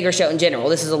it's just a bigger show in general.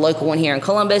 This is a local one here in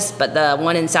Columbus, but the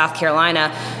one in South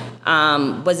Carolina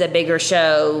was a bigger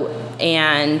show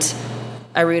and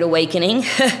a rude awakening.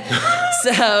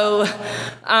 So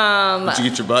did you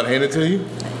get your butt handed to you?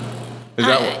 Is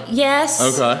that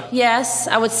yes. Okay. Yes,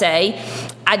 I would say.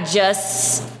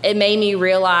 It made me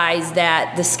realize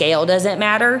that the scale doesn't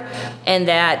matter, and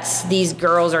that these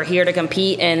girls are here to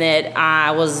compete, and that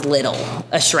I was little,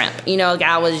 a shrimp.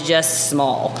 I was just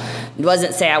small.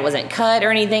 Wasn't say I wasn't cut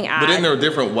or anything. But isn't there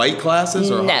different weight classes?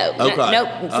 Or no. Okay.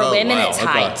 Nope. For women, it's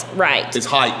height. Right. It's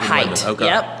height. Height. Okay.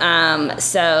 Yep.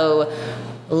 So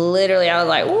literally, I was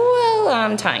like, well,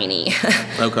 I'm tiny.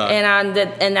 Okay.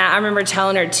 And I remember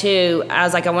telling her too. I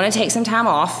was like, I want to take some time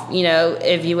off.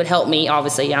 If you would help me.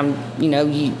 Obviously,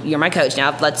 you're my coach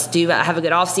now. Let's have a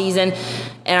good off season.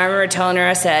 And I remember telling her,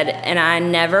 I said, and I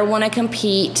never want to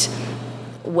compete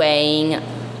weighing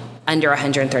under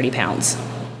 130 pounds.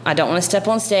 I don't want to step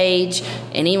on stage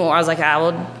anymore. I was like, I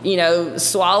will,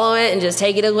 swallow it and just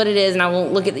take it as what it is, and I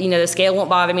won't look at, the scale won't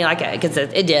bother me because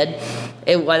it did.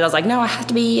 I was like, no, I have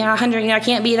to be 100. I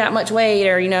can't be that much weight,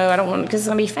 or I don't want because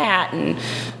I'm gonna be fat, and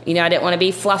I didn't want to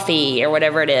be fluffy or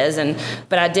whatever it is.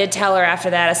 But I did tell her after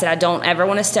that. I said, I don't ever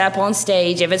want to step on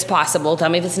stage if it's possible. Tell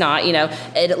me if it's not.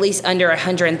 At least under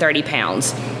 130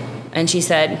 pounds. And she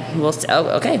said,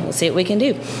 okay, we'll see what we can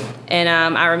do. And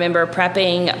I remember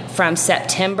prepping from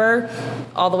September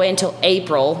all the way until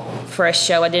April for a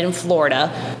show I did in Florida.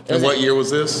 And what year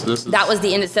was this? That was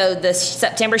the end. So the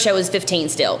September show was 15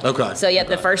 still. Okay. So,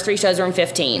 the first 3 shows were in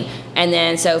 15. And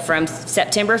then, so from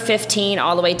September 15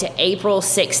 all the way to April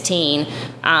 16 is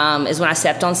when I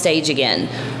stepped on stage again.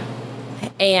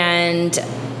 And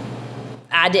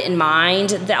I didn't mind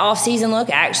the off-season look.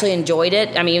 I actually enjoyed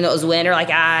it. Even though it was winter,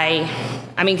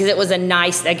 because it was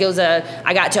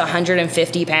I got to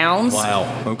 150 pounds.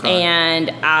 Wow. Okay. And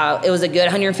it was a good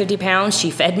 150 pounds.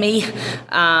 She fed me.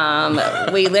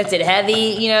 We lifted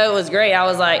heavy. It was great. I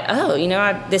was like,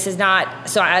 this is not,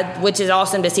 which is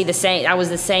awesome to see the same. I was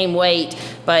the same weight,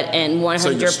 but in 100% so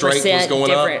your strength was going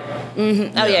different. Up?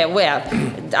 Mm-hmm. Oh, yeah. Well,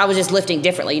 I was just lifting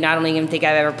differently. I don't even think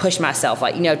I've ever pushed myself,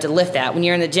 to lift that. When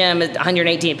you're in the gym at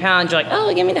 118 pounds, you're like,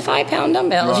 oh, give me the 5-pound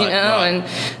dumbbells, right. and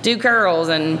do curls.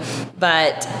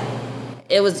 But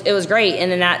it was great.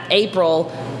 And in that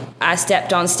April, I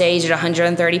stepped on stage at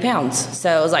 130 pounds.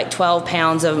 So it was like 12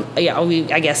 pounds of,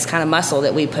 I guess, kind of muscle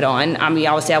that we put on.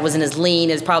 Obviously I wasn't as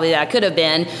lean as probably that I could have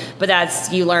been, but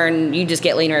you just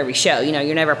get leaner every show.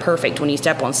 You're never perfect when you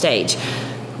step on stage.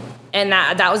 And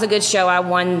that was a good show. I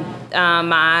won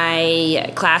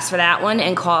my class for that one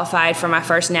and qualified for my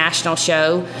first national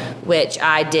show, which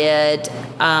I did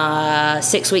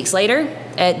 6 weeks later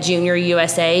at Junior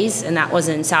USA's, and that was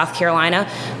in South Carolina,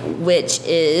 which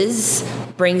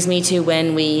brings me to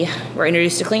when we were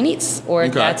introduced to Clean Eats, or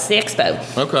okay. That's the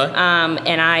expo. Okay.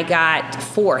 And I got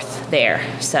 4th there,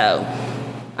 so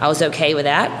I was okay with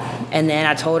that. And then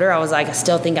I told her, I was like, I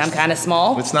still think I'm kind of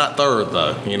small. It's not 3rd,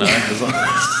 though,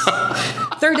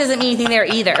 3rd doesn't mean anything there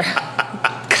either.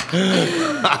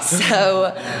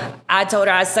 So I told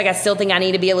her, I was like, I still think I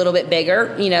need to be a little bit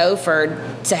bigger,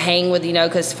 to hang with,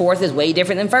 because 4th is way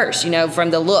different than 1st, from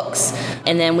the looks.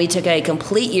 And then we took a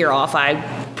complete year off. I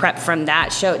prepped from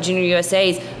that show at Junior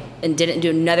USA's and didn't do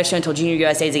another show until Junior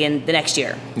USA's again the next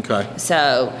year. Okay.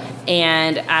 So,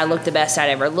 and I looked the best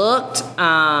I'd ever looked.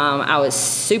 I was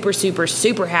super, super,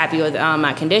 super happy with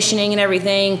my conditioning and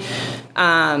everything.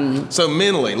 So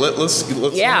mentally, let's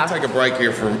take a break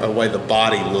here from the way the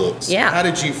body looks. Yeah. How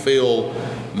did you feel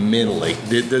mentally?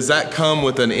 Does that come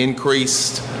with an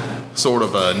increased sort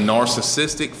of a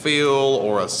narcissistic feel,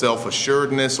 or a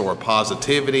self-assuredness, or a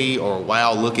positivity, or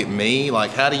wow, look at me?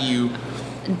 How do you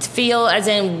feel, as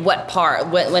in what part,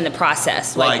 when the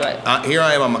process? Here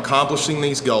I am, I'm accomplishing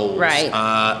these goals. Right.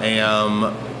 I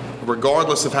am,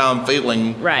 regardless of how I'm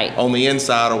feeling right. on the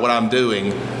inside or what I'm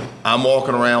doing, I'm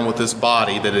walking around with this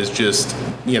body that is just,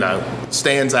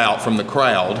 stands out from the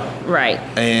crowd. Right.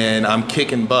 And I'm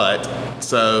kicking butt.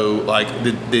 So,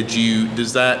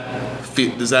 is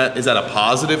that a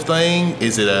positive thing?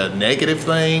 Is it a negative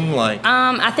thing?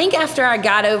 I think after I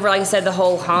got over, like I said, the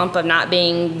whole hump of not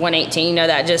being 118,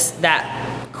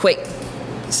 that quick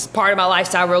part of my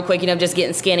lifestyle real quick, just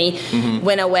getting skinny, mm-hmm.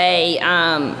 went away.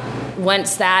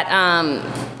 Once that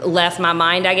left my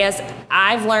mind, I guess,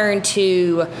 I've learned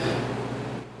to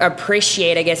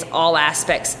appreciate, I guess, all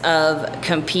aspects of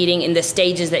competing in the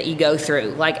stages that you go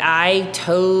through. I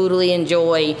totally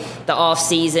enjoy the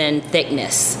off-season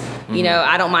thickness. Mm-hmm.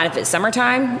 I don't mind if it's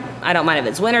summertime. I don't mind if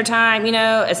it's wintertime.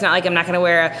 It's not like I'm not going to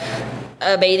wear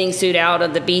a bathing suit out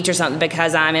on the beach or something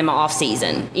because I'm in my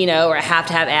off-season, or I have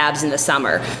to have abs in the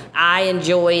summer. I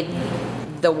enjoy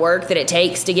the work that it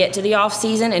takes to get to the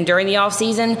off-season and during the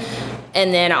off-season.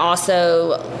 And then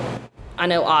also, I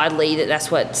know oddly that's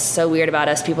what's so weird about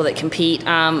us people that compete.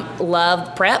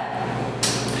 Love prep.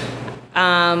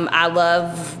 I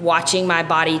love watching my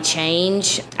body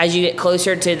change. As you get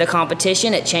closer to the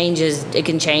competition, it changes. It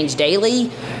can change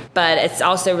daily, but it's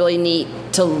also really neat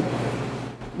to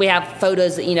we have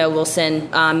photos that, we'll send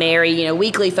Mary,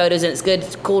 weekly photos, and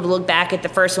it's cool to look back at the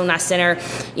first one I sent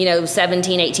her,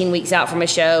 17, 18 weeks out from a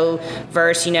show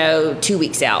versus, 2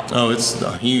 weeks out. Oh, it's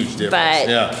a huge difference.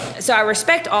 But, so I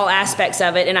respect all aspects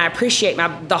of it, and I appreciate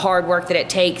the hard work that it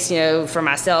takes, for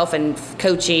myself and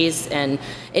coaches and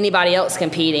anybody else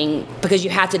competing, because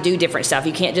you have to do different stuff.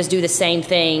 You can't just do the same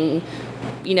thing,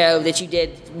 that you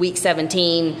did week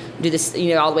 17, do this,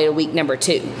 all the way to week number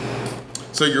 2.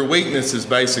 So your weakness is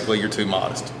basically you're too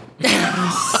modest.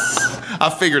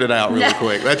 I figured it out really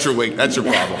quick. That's your weak. That's your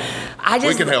problem.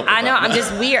 We can help with I know. that. I'm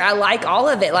just weird. I like all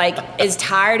of it. Like, as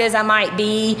tired as I might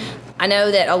be, I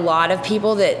know that a lot of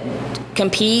people that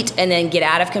compete and then get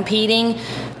out of competing,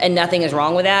 and nothing is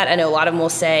wrong with that. I know a lot of them will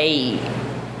say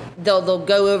they'll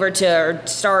go over to or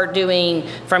start doing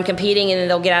from competing, and then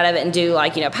they'll get out of it and do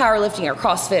powerlifting or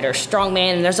CrossFit or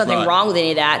strongman, and there's nothing wrong with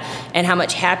any of that, and how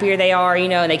much happier they are,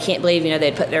 and they can't believe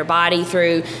they put their body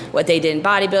through what they did in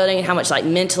bodybuilding, and how much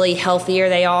mentally healthier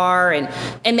they are,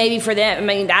 and maybe for them,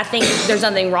 I think there's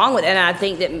nothing wrong with it, and I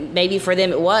think that maybe for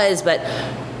them it was, but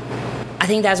I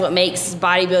think that's what makes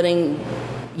bodybuilding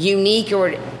unique or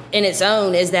in its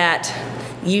own, is that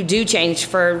you do change,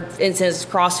 for instance,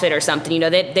 CrossFit or something.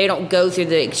 They don't go through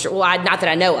the not that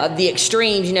I know of the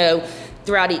extremes.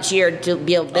 Throughout each year to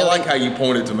build. I like how you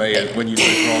pointed to me when you did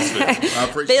CrossFit. I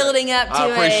appreciate building up to I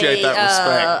appreciate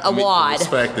that respect. A WOD.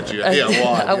 Respect that you.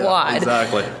 A WOD.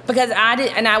 Exactly. Because I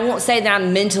did, and I won't say that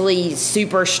I'm mentally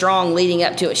super strong leading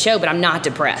up to a show, but I'm not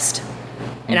depressed.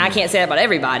 And I can't say that about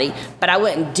everybody, but I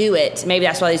wouldn't do it. Maybe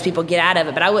that's why these people get out of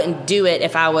it. But I wouldn't do it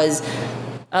if I was,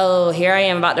 here I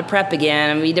am about to prep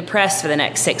again. I'm going to be depressed for the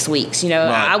next 6 weeks. Right.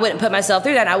 I wouldn't put myself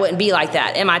through that. I wouldn't be like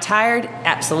that. Am I tired?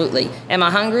 Absolutely. Am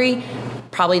I hungry?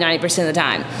 Probably 90% of the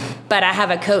time. But I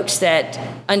have a coach that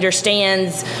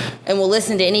understands and will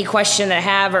listen to any question that I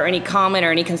have or any comment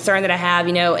or any concern that I have,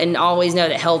 and always know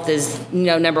that health is,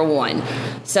 number one.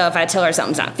 So if I tell her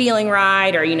something's not feeling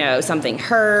right, or, something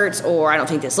hurts, or I don't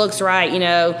think this looks right,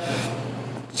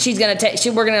 she's going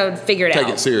to we're going to figure it out.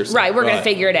 Take it seriously. Right. We're going to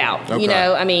figure it out.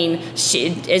 Okay.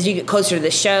 As you get closer to the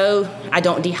show, I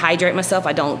don't dehydrate myself.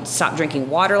 I don't stop drinking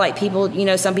water like people,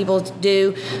 some people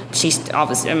do. She's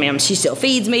obviously, she still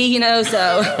feeds me,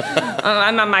 so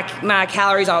my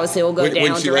calories obviously will go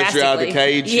down when she drastically. lets you out of the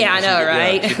cage. Yeah, I know,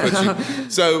 right?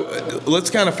 So let's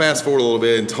kind of fast forward a little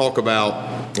bit and talk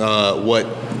about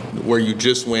where you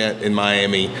just went in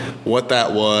Miami, what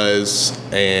that was,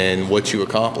 and what you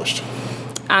accomplished.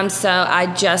 So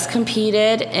I just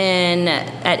competed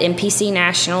at NPC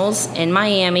Nationals in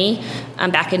Miami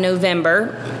back in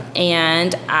November,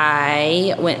 and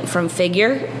I went from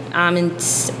figure and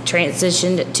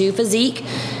transitioned to physique,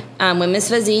 women's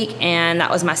physique, and that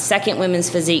was my second women's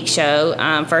physique show,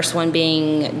 first one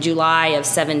being July of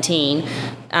 17,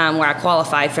 where I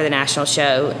qualified for the national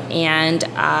show, and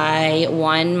I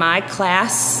won my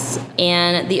class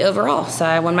and the overall, so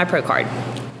I won my pro card.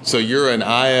 So you're an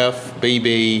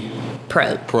IFBB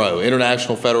Pro,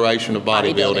 International Federation of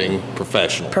Bodybuilding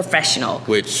professional.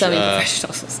 Which so many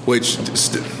professionals.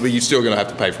 But you're still going to have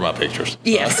to pay for my pictures.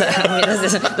 Yes,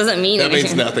 it doesn't mean that anything.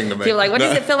 means nothing to me. People are like, what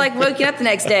does it feel like waking up the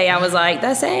next day? I was like,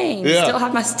 the same. Yeah. Still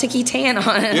have my sticky tan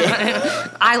on.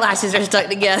 Yeah. Eyelashes are stuck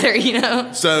together,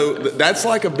 So that's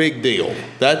like a big deal.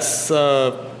 That's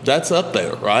up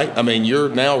there, right? You're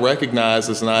now recognized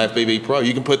as an IFBB Pro.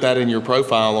 You can put that in your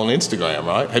profile on Instagram,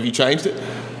 right? Have you changed it?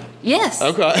 Yes.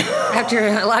 Okay. After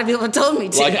a lot of people have told me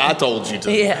to. Like I told you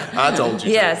to. Yeah. I told you to.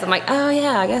 Yes. I'm like, oh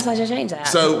yeah, I guess I should change that.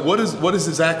 So what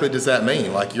exactly does that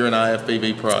mean? Like you're an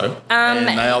IFBB Pro, and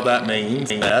now that means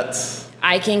that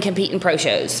I can compete in pro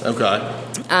shows. Okay.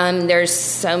 There's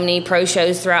so many pro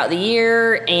shows throughout the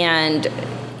year, and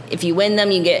if you win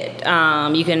them, you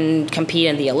can compete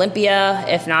in the Olympia.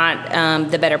 If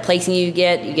not, the better placing you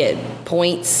get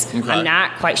points. Okay. I'm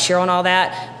not quite sure on all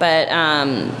that, but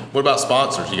what about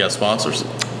sponsors? You got sponsors?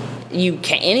 You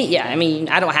can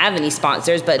I don't have any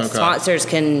sponsors, but sponsors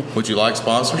can. Would you like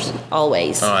sponsors?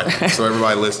 Always. All right. So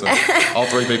everybody listening, all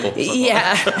three people.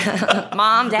 Yeah.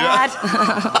 Mom, Dad.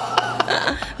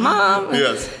 Mom.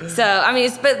 Yes.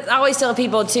 So but I always tell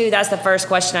people too. That's the first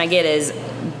question I get is,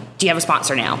 do you have a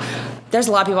sponsor now? There's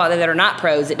a lot of people out there that are not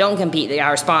pros that don't compete that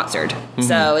are sponsored. Mm-hmm.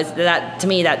 So to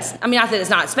me, that's, not that it's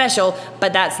not special,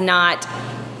 but that's not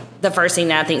the first thing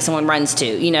that I think someone runs to,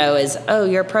 is, oh,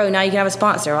 you're a pro, now you can have a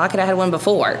sponsor. Well, I could have had one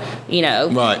before,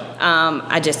 Right.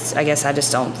 I guess I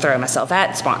just don't throw myself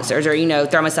at sponsors or,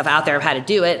 throw myself out there of how to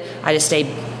do it. I just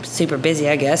stay super busy,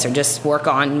 I guess, or just work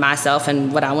on myself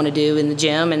and what I want to do in the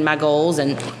gym and my goals.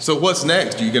 And so what's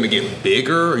next? Are you going to get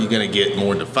bigger? Are you going to get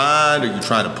more defined? Are you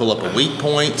trying to pull up a weak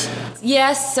point?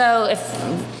 Yes. So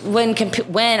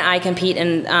when I compete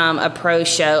in a pro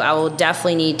show, I will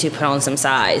definitely need to put on some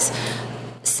size.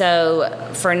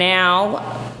 So for now,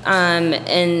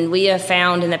 and we have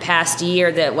found in the past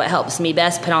year that what helps me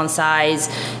best put on size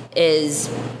is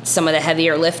some of the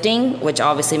heavier lifting, which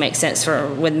obviously makes sense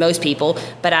with most people.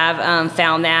 But I've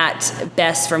found that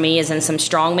best for me is in some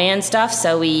strongman stuff.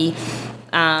 So we.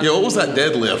 What was that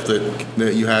deadlift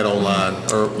that you had online,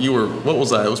 or what was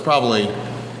that? It was probably.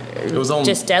 It was on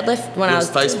just deadlift when I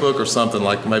was Facebook or something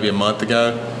like maybe a month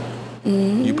ago.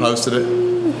 Mm-hmm. You posted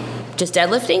it. Just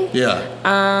deadlifting? Yeah.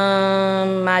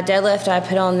 My deadlift I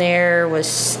put on there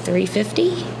was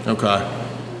 350. Okay.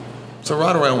 So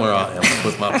right around where I am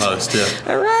with my post,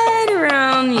 yeah. Right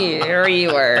around where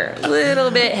you were, a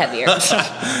little bit heavier.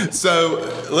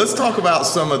 So let's talk about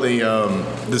some of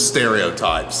the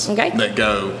stereotypes that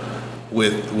go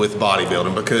with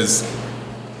bodybuilding, because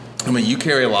I mean you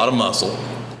carry a lot of muscle,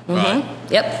 right?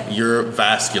 Yep. You're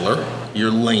vascular.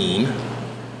 You're lean.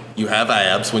 You have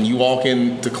abs. When you walk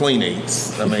into Clean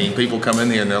Eats, I mean, people come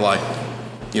in here and they're like,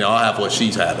 I have what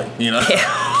she's having,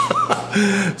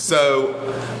 Yeah. So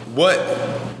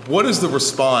what is the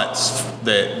response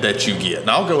that you get? And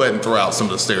I'll go ahead and throw out some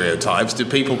of the stereotypes. Do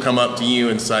people come up to you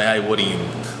and say, hey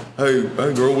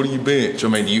hey girl, what do you bench? I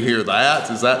mean, do you hear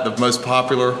that? Is that the most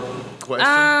popular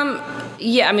question?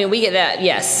 Yeah, I mean, we get that,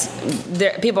 yes.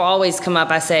 People always come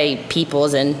up, I say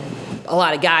peoples, and a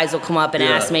lot of guys will come up and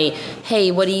ask me,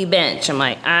 hey, what do you bench? I'm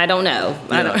like, I don't know.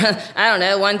 Yeah. I don't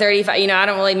know, 135. I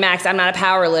don't really max. I'm not a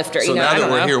power lifter. So now that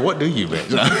we're here, what do you bench?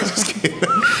 No, just kidding.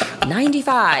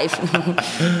 95.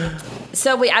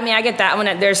 So I get that one.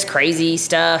 There's crazy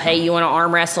stuff. Hey, you want to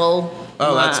arm wrestle?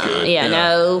 Oh, that's good.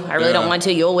 No, I really don't want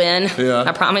to. You'll win. Yeah.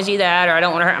 I promise you that. Or I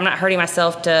don't want to. I'm not hurting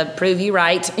myself to prove you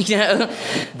right. What's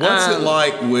it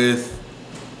like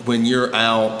when you're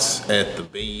out at the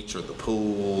beach or the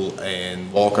pool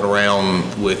and walking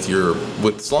around with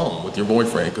Sloan, with your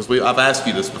boyfriend? Because I've asked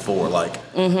you this before. Like,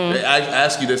 I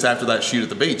asked you this after that shoot at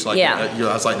the beach. Like, I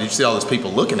was like, did you see all those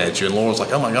people looking at you? And Laura's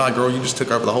like, oh my God, girl, you just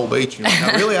took over the whole beach. You're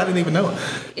like, really? I didn't even know it.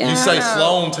 You say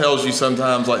Sloan tells you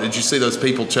sometimes, like, did you see those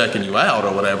people checking you out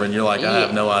or whatever? And you're like, I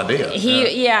have no idea.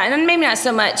 And then maybe not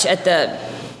so much at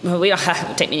we don't have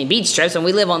to take many beach trips when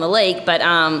we live on the lake, but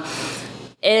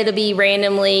it'll be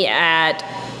randomly at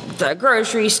the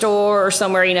grocery store or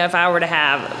somewhere. If I were to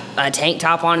have a tank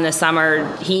top on in the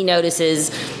summer, he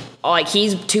notices, like,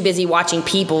 he's too busy watching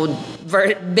people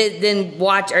than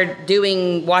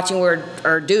doing what we're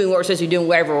supposed to be doing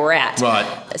wherever we're at. Right.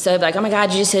 So he'd be like, oh my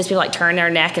God, you just see those people like turn their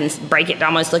neck and break it to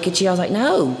almost look at you. I was like,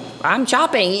 no, I'm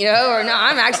shopping, or no,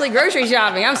 I'm actually grocery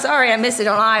shopping. I'm sorry I missed it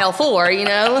on aisle 4,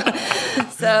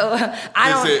 So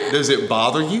Does it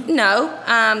bother you? No,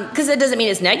 because it doesn't mean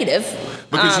it's negative.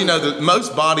 Because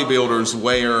most bodybuilders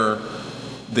wear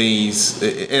these,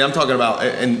 and I'm talking about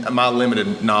in my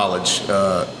limited knowledge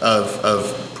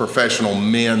of professional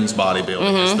men's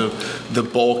bodybuilding, is the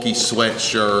bulky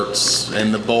sweatshirts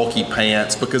and the bulky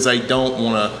pants, because they don't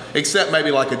want to, except maybe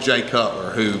like a Jay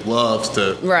Cutler who loves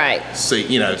to see,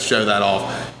 show that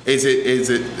off.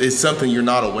 Is something you're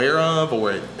not aware of,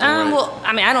 or? Well,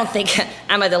 I mean, I don't think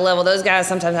I'm at the level. Those guys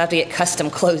sometimes have to get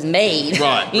custom clothes made.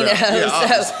 Right. So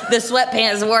the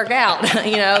sweatpants work out.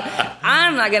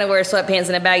 I'm not going to wear sweatpants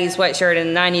and a baggy sweatshirt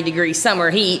in 90-degree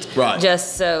summer heat. Right.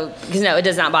 Just so, because it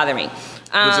does not bother me.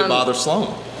 Does it bother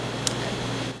Sloan?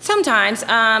 Sometimes.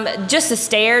 Just the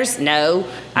stares, no.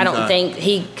 I don't think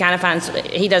he kind of finds,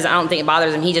 he doesn't, I don't think it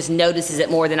bothers him. He just notices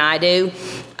it more than I do. Do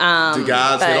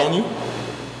guys hit on you?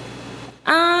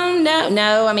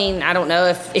 No. I mean, I don't know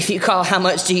if you call how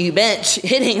much do you bench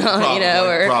hitting on,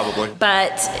 Probably.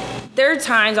 But there are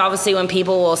times, obviously, when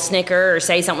people will snicker or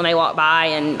say something when they walk by,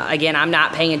 and again, I'm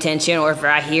not paying attention, or if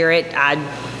I hear it,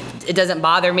 it doesn't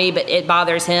bother me, but it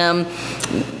bothers him.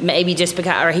 Maybe just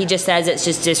because, or he just says it's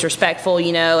just disrespectful,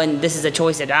 and this is a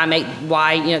choice that I make.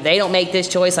 Why, they don't make this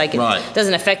choice. Like, it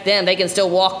doesn't affect them. They can still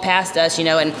walk past us,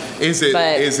 and is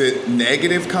it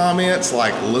negative comments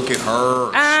like "look at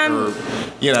her"?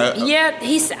 Yeah,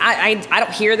 I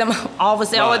don't hear them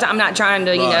obviously all the time. I'm not trying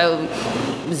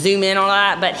to zoom in on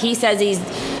that, but he says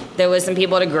there was some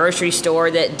people at a grocery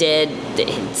store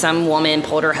that some woman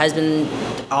pulled her husband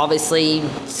obviously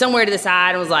somewhere to the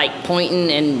side and was like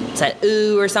pointing and said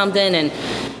ooh or something, and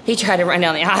he tried to run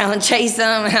down the aisle and chase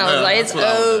them. And I was like, it's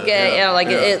okay. You know, like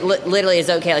it literally is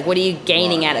okay. Like, what are you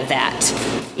gaining out of that?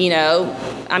 You know,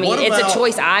 I mean, it's a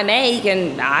choice I make,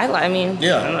 and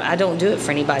I don't do it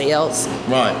for anybody else.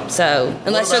 Right. So,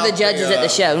 unless they're the judges at the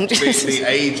show. the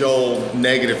age-old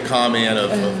negative comment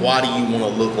of why do you want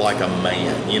to look like a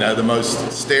man? You know, the most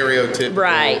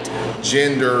stereotypical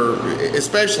gender,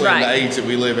 especially in the age that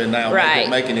we live in now,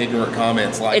 making ignorant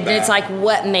comments like that. It's like,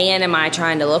 what man am I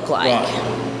trying to look like?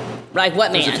 Right. Like,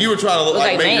 what man? Because if you were trying to look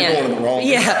like me, you're going in the wrong.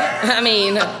 Yeah, I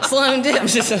mean, Sloan did.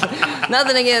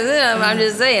 Nothing against him. I'm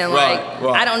just saying,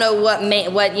 I don't know what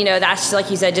man. What, you know, that's like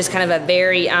you said, just kind of a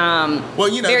very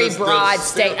very broad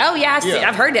state. Oh yeah,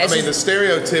 I've heard that. I mean, the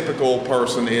stereotypical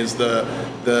person is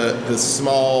the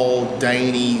small,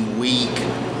 dainty, weak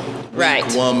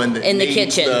woman that in the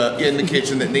needs kitchen. In the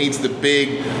kitchen that needs the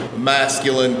big,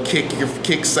 masculine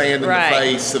kick sand in the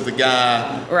face of the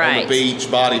guy on the beach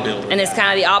bodybuilder. And it's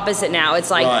kind of the opposite now.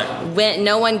 It's like when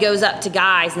no one goes up to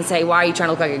guys and say, "Why are you trying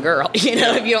to look like a girl?" You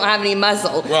know, if you don't have any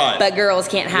muscle. Right. But girls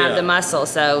can't have the muscle,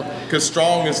 so. Because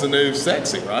strong is the new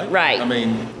sexy, right? Right. I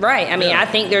mean. Right. I mean, I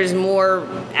think there's more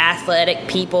athletic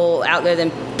people out there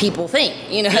than people think.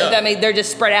 You know, I mean, they're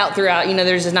just spread out throughout. You know,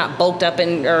 they're just not bulked up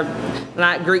or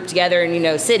not grouped together in, you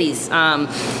know, cities.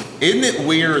 Isn't it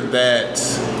weird that,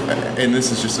 and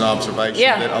this is just an observation,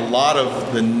 that a lot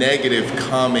of the negative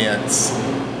comments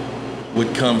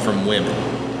would come from women?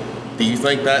 Do you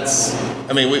think that's?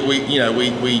 I mean,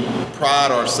 we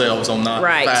pride ourselves on not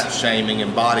fat shaming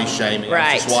and body shaming.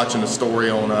 I was just watching a story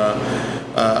on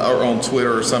or on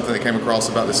Twitter or something that came across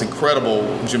about this incredible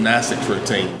gymnastics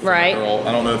routine. Right. Girl.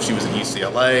 I don't know if she was at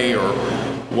UCLA or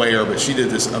where, but she did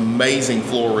this amazing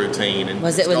floor routine. And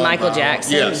was it with Michael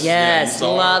Jackson? Yes,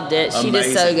 loved it. She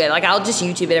did so good. Like, I'll just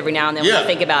YouTube it every now and then when I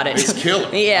think about it. It's killer.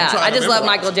 I just love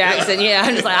Michael Jackson. Yeah,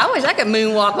 I'm just like, I wish I could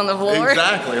moonwalk on the floor.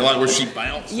 Exactly, like where she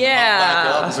bounced. Back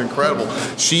up. It's incredible.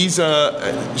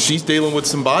 She's dealing with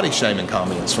some body shaming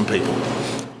comments from people.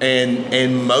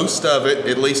 And most of it,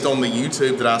 at least on the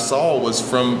YouTube that I saw, was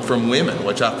from women,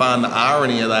 which I find the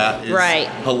irony of that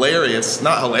is hilarious.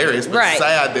 Not hilarious, but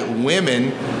sad that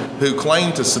women who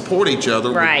claim to support each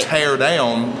other would tear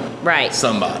down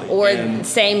somebody. Or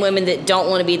same women that don't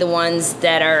want to be the ones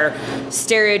that are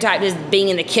stereotyped as being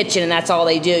in the kitchen and that's all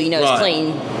they do, you know, is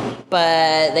clean.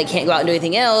 But they can't go out and do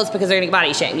anything else because they're going to get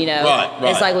body shamed, you know? Right.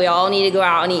 It's like we all need to go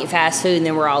out and eat fast food and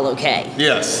then we're all okay.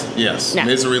 Yes. No.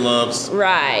 Misery loves.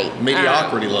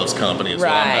 Mediocrity loves company is what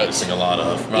I'm noticing a lot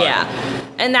of. Yeah.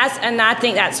 And I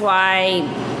think that's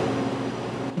why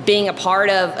being a part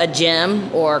of a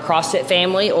gym or a CrossFit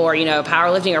family or, you know,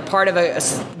 powerlifting or part of a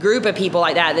group of people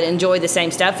like that enjoy the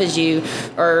same stuff as you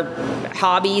or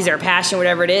hobbies or passion,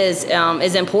 whatever it is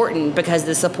important because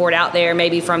the support out there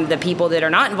maybe from the people that are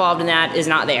not involved in that is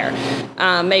not there.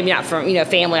 Maybe not from, you know,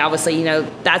 family, obviously, you know,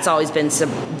 that's always been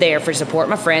there for support.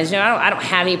 My friends, you know, I don't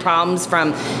have any problems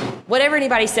from whatever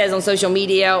anybody says on social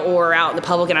media or out in the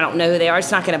public and I don't know who they are. It's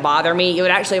not going to bother me. It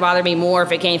would actually bother me more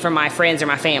if it came from my friends or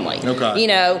my family. Okay. You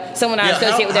know, someone I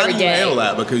associate with every day. How do you handle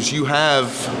that? Because you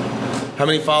have how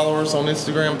many followers on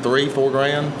Instagram? 3, 4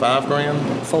 grand, 5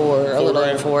 grand? 4, a little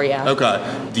over 4, yeah.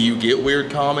 Okay. Do you get weird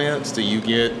comments? Do you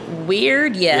get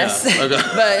weird? Yes. Yeah. Okay.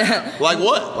 But like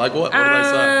what? Like what? What do they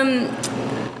say?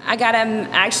 I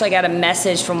got a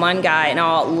message from one guy, and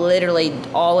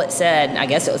all it said, I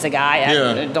guess it was a guy,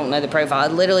 I don't know the profile,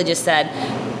 it literally just said,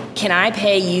 "Can I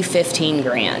pay you 15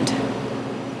 grand?"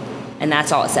 And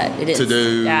that's all it said. It didn't. To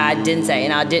do. I didn't say,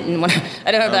 and I didn't want to. I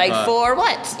don't know, like for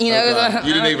what? You know. Okay.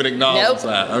 You didn't even acknowledge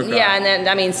that. Okay. Yeah, and then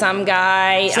I mean, some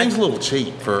guy. Seems a little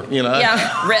cheap for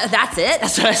Yeah. That's it.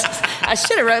 That's what I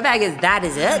should have wrote back. That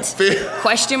is it?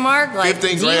 Question mark. Like,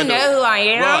 15 do you know who I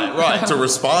am? Right. To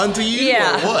respond to you.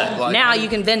 Yeah. Or what? Like, now you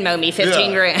can Venmo me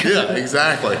 15 grand. Yeah.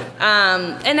 Exactly.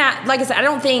 And that, like I said, I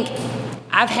don't think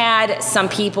I've had some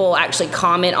people actually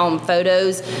comment on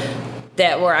photos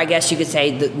that were, I guess you could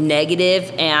say,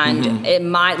 negative, and it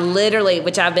might literally,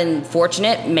 which I've been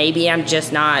fortunate, maybe I'm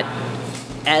just not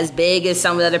as big as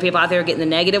some of the other people out there getting the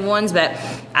negative ones, but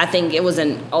I think it was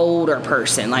an older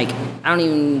person. Like, I don't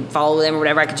even follow them or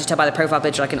whatever. I could just tell by the profile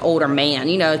picture, like an older man,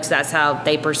 you know, because that's how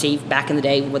they perceived back in the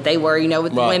day what they were, you know,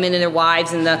 with the women and their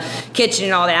wives in the kitchen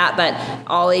and all that. But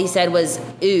all he said was,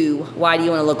 "Ooh, why do you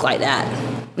want to look like that?"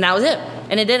 And that was it.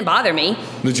 And it didn't bother me.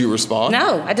 Did you respond?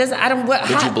 No, it doesn't. I don't.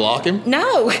 Did you block him?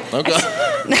 No. Okay.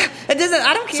 It doesn't.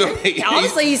 I don't care. So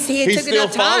honestly, he took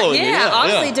enough time. Yeah.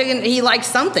 Obviously, he liked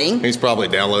something. He's probably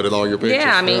downloaded all your pictures.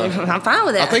 Yeah, I mean, I'm fine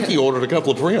with that. I think he ordered a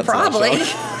couple of prints. Probably.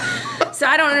 So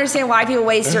I don't understand why people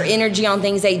waste their energy on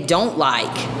things they don't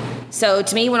like. So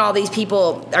to me, when all these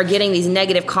people are getting these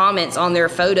negative comments on their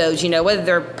photos, whether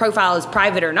their profile is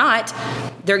private or not,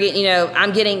 they're getting,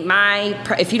 I'm getting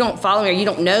if you don't follow me or you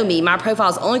don't know me, my profile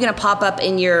is only going to pop up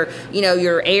in your,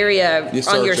 your area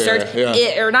on your search,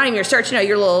 or not even your search,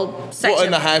 your little section. Well,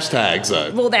 in the hashtags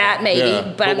though. Well, that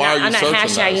maybe, but I'm not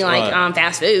hashtagging like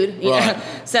fast food.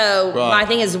 So my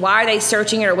thing is, why are they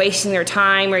searching or wasting their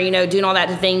time or doing all that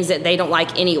to things that they don't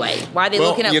like anyway? Why are they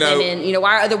looking up women?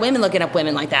 Why are other women looking up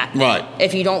women like that? Right.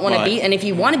 If you don't want to be, and if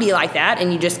you want to be like that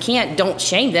and you just can't, don't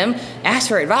shame them. Ask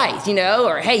for advice,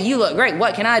 or hey, you look great.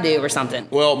 What can I do or something?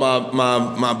 Well,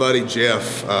 my buddy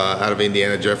Jeff out of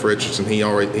Indiana, Jeff Richardson, he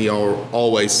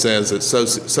always says that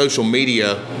social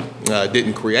media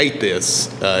didn't create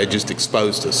this; it just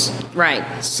exposed us.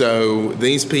 Right. So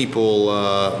these people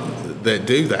that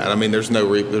do that, I mean, there's no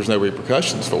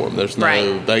repercussions for them. There's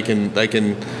no they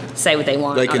can say what they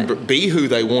want. They can be who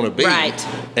they want to be. Right.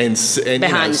 And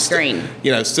behind the screen.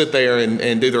 Sit there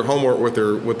and do their homework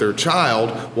with their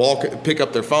child, pick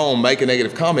up their phone, make a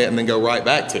negative comment, and then go right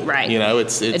back to it. Right. It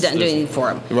doesn't do anything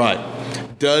for them. Right.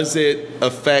 Does it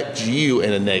affect you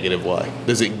in a negative way?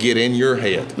 Does it get in your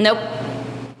head? Nope.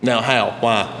 Now, how?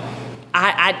 Why?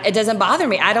 It doesn't bother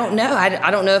me. I don't know. I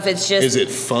don't know if it's just. Is it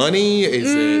funny?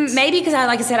 Is it maybe because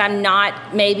like I said, I'm not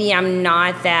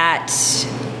that.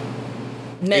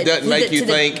 It doesn't make you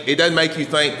think. It doesn't make you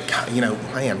think.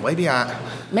 Man, maybe I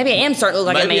am starting to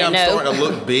look like a man. Maybe I'm starting to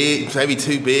look big, maybe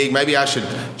too big. Maybe I should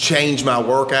change my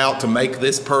workout to make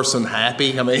this person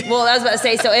happy. I mean, well, I was about to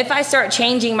say. So if I start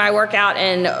changing my workout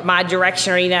and my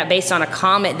direction or anything that based on a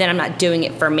comment, then I'm not doing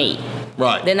it for me.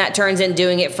 Right. Then that turns in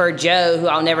doing it for Joe, who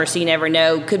I'll never see, never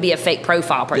know. Could be a fake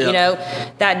profile.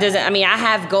 That doesn't. I mean, I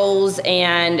have goals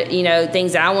and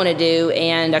things that I want to do,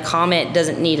 and a comment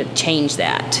doesn't need to change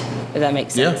that. If that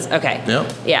makes sense. Yeah. Okay.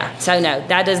 Yeah. Yeah. So no,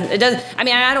 that doesn't. It doesn't. I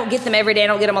mean, I don't get them every day. I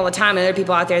don't get them all the time. And there are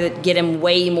people out there that get them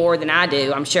way more than I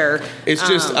do. I'm sure. It's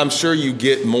just. I'm sure you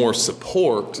get more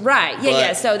support. Right. Yeah.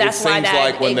 Yeah. So that's why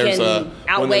that it can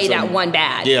outweigh that one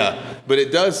bad. Yeah. But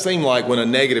it does seem like when a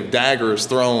negative dagger is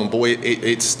thrown, boy,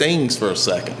 it stings for a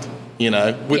second.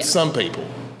 With some people.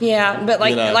 Yeah, but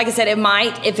like I said, it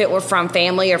might if it were from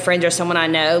family or friends or someone I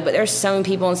know. But there's so many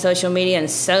people on social media and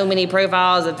so many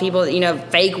profiles of people,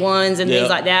 fake ones and things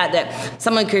like that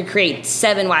someone could create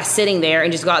 7 while sitting there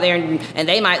and just go out there and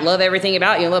they might love everything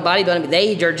about you and love bodybuilding, but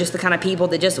they are just the kind of people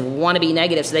that just want to be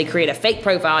negative. So they create a fake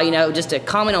profile, just to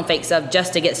comment on fake stuff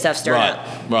just to get stuff stirred up.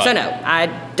 Right. So no, I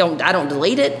don't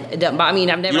delete it. It doesn't. I mean,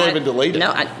 I've never. You don't even delete it.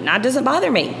 No, it doesn't bother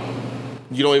me.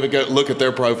 You don't even go look at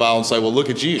their profile and say, well, look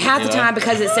at you. Half the time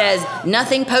because it says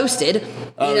nothing posted.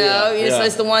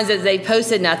 It's the ones that they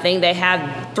posted nothing. They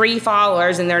have 3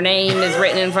 followers and their name is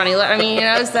written in front of you. I mean,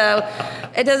 so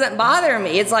it doesn't bother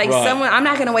me. It's like I'm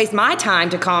not going to waste my time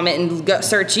to comment and go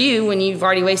search you when you've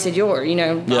already wasted yours.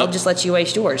 I'll just let you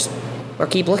waste yours or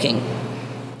keep looking.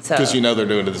 Because they're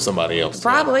doing it to somebody else.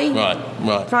 Probably.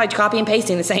 Right. Probably copy and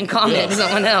pasting the same comment to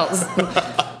someone else.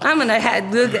 I'm going to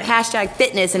look at hashtag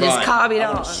fitness and just copy it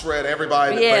all. Shred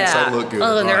everybody that thinks they look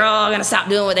good. And they're all going to stop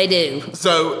doing what they do.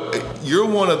 So you're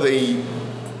one of the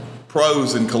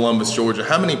pros in Columbus, Georgia.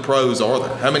 How many pros are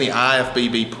there? How many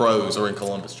IFBB pros are in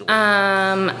Columbus,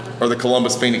 Georgia? Or the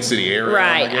Columbus, Phoenix City area?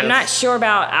 Right. I'm not sure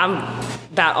about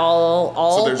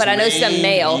all, so but I know some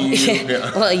male.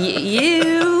 Well,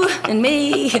 you and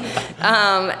me.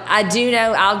 I do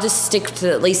know. I'll just stick to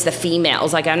at least the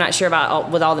females. Like I'm not sure about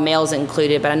with all the males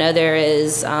included, but I know there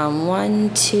is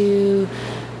 1, 2,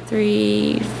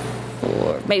 3,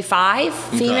 4, maybe 5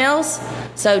 females.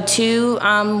 So 2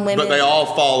 women. But they all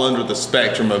fall under the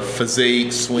spectrum of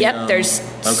physique, swim. Yep, there's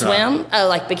swim. Oh,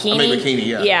 like bikini. I mean bikini,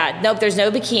 yeah. Yeah, nope, there's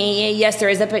no bikini. Yes, there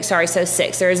is so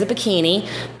 6. There is a bikini.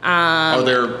 Are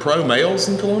there pro males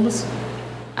in Columbus?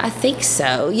 I think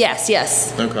so. Yes.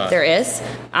 Okay. There is.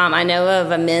 I know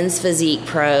of a men's physique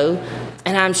pro.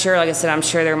 And I'm sure, like I said,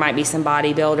 there might be some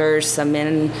bodybuilders, some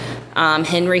men.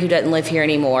 Henry, who doesn't live here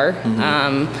anymore.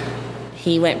 Mm-hmm.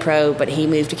 He went pro, but he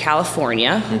moved to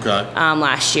California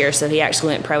last year, so he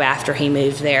actually went pro after he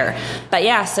moved there. But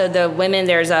yeah, so the women,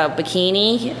 there's a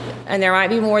bikini, and there might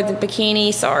be more than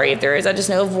bikini. Sorry if there is. I just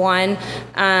know of 1.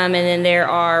 And then there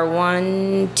are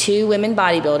 2 women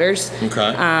bodybuilders.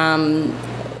 Okay.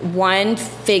 1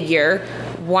 figure.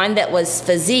 1 that was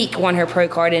physique won her pro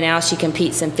card, and now she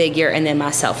competes in figure, and then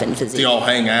myself in physique. Do y'all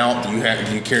hang out? Do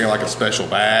you carry like a special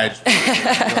badge? You're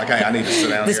like, hey, I need to sit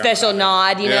down. The special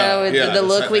nod, the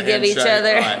look we give each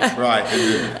other.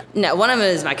 Right. No, one of them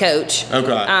is my coach.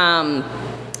 Okay.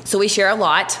 So we share a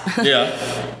lot. Yeah.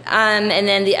 And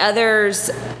then the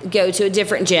others go to a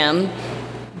different gym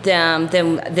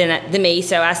than me,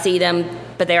 so I see them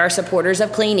but they are supporters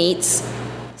of Clean Eats.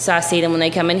 So I see them when they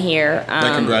come in here.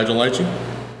 They congratulate you?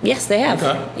 Yes, they have.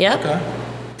 Okay. Yep. Okay.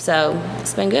 So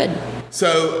it's been good.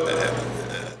 So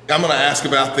I'm going to ask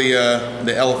about the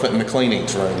elephant in the Clean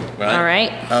Eats room, right? All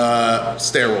right.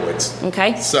 Steroids.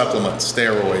 Okay. Supplements,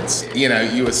 steroids. You know,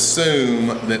 you assume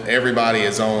that everybody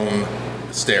is on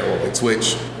steroids,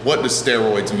 which, what does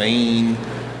steroids mean?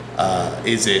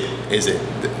 Is it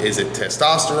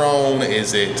testosterone?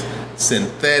 Is it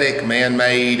synthetic,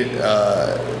 man-made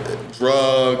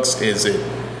drugs? Is it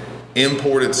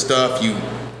imported stuff you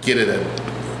get at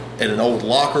an old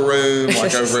locker room,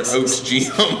 like over at Oaks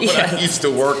Gym when I used to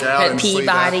work out at and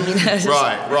Peabody, see that.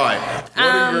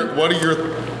 Right. What are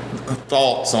your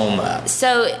thoughts on that?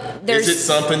 So is it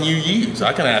something you use?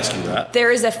 I can ask you that.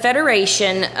 There is a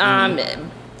federation,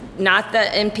 not the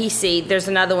NPC. There's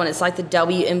another one. It's like the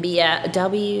WNBA.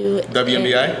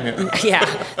 WNBA? Yeah,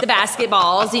 the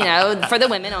basketballs, you know, for the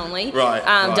women only. Right.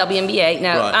 WNBA.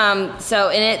 No. Right. So,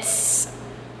 and it's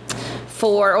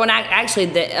for, well, actually,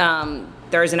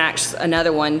 there's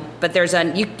another one, but there's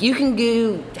you can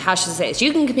go, how should I say this?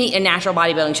 You can compete in natural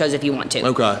bodybuilding shows if you want to.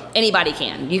 Okay. Anybody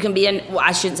can. You can be in, well,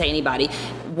 I shouldn't say anybody.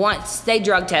 Once they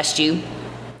drug test you,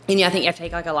 and I think you have to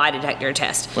take like a lie detector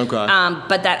test. Okay.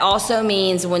 But that also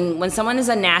means when someone is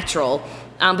a natural,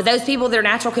 but those people that are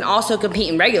natural can also compete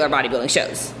in regular bodybuilding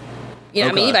shows. You know,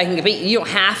 I mean, anybody can compete. You don't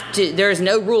have to. There's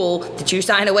no rule that you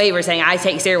sign a waiver saying I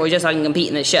take steroids just so I can compete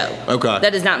in this show. Okay.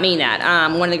 That does not mean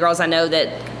that. One of the girls I know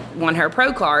that won her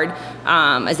pro card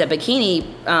as a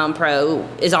bikini pro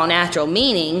is all natural,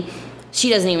 meaning she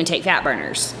doesn't even take fat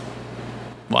burners.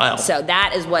 Wow. So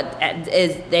that is what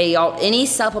is any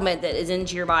supplement that is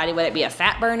into your body, whether it be a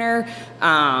fat burner.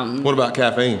 What about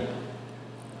caffeine?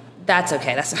 That's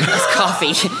okay. That's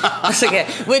coffee. That's okay.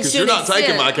 Because you're not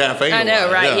taking my caffeine. I know,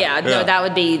 away. right? Yeah. No,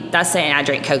 that's saying I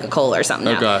drink Coca-Cola or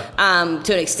something. Okay. Now.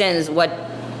 To an extent is what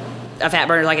a fat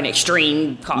burner is, like an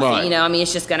extreme coffee. Right. You know, I mean,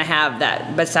 it's just going to have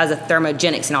that, besides the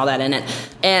thermogenics and all that in it.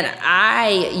 And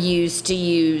I used to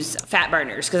use fat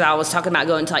burners because I was talking about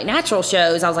going to like natural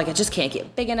shows. I was like, I just can't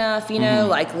get big enough, you know,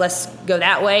 like let's go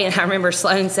that way. And I remember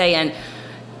Sloan saying,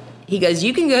 he goes,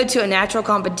 you can go to a natural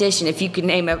competition if you can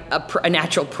name a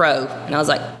natural pro. And I was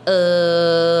like,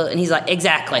 and he's like,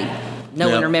 exactly. No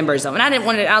one remembers them. And I didn't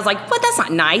want to, I was like, what? That's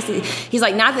not nice. He's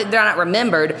like, not that they're not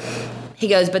remembered. He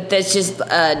goes, but that's just,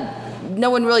 no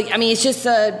one really, I mean, it's just,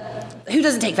 who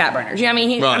doesn't take fat burners? You know what I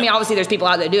mean? Right. I mean, obviously there's people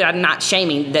out there that do it. I'm not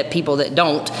shaming that people that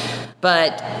don't,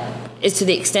 but it's to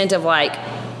the extent of like,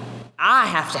 I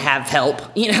have to have help,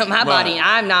 you know, my body.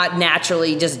 I'm not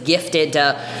naturally just gifted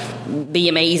to be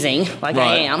amazing like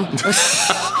I am.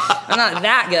 I'm not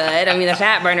that good. I mean, the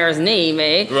fat burner is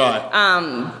me.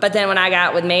 Right. But then when I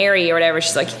got with Mary or whatever,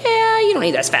 she's like, yeah, you don't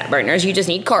need those fat burners. You just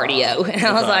need cardio. And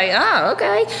I was like, oh,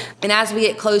 okay. And as we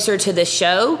get closer to the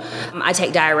show, I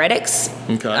take diuretics.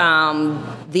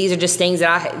 Okay. These are just things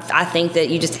that I think that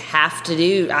you just have to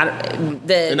do. And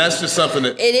that's just something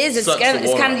that it is. It's kind of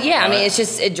right? I mean, it's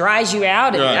just it dries you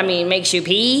out. Right. I mean, it makes you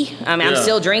pee. I mean, I'm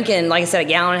still drinking, like I said, 1.5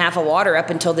 gallons of water up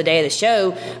until the day of the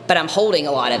show, but I'm holding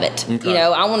a lot of it. Okay. You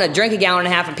know, I want to drink 1.5 gallons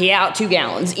and pee out 2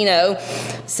 gallons. You know,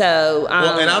 so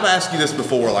well, and I've asked you this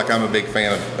before. Like, I'm a big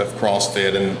fan of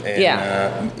CrossFit, and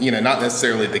you know, not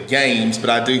necessarily the games, but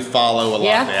I do follow a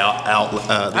lot of the athletes.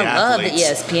 I love the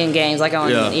ESPN games, like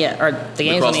on or the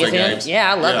games on ESPN. Games.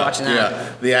 Yeah, I love watching that.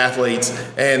 Yeah, the athletes,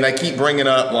 and they keep bringing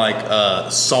up like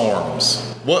SARMs.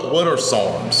 What are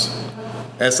SARMs?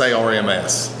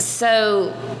 SARMS.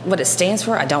 So what it stands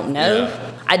for, I don't know.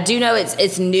 Yeah. I do know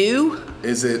it's new.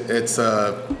 Is it? It's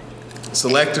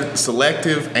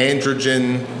selective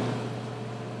androgen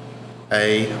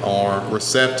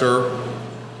receptor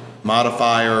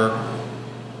modifier.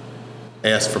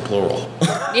 S for plural.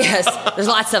 Yes, there's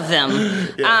lots of them.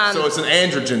 Yeah, so it's an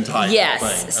androgen type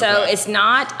yes, thing. So it's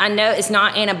not, I know it's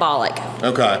not anabolic.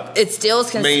 Okay. It still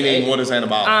is considered. Meaning, what is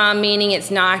anabolic? Meaning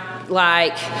it's not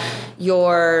like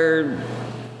your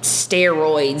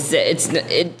steroids.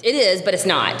 It is, but it's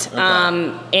not. Okay.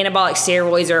 Anabolic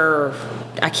steroids are,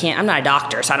 I'm not a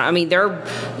doctor, so they're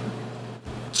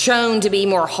shown to be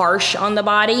more harsh on the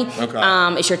body.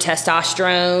 Okay. It's your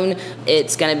testosterone.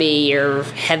 It's going to be your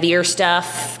heavier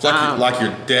stuff. It's like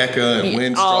your DECA and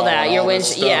Winstrol. All that. Your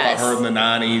stuff I heard in the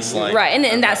 90s. Like, right,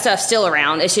 and that stuff's still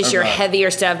around. It's just your heavier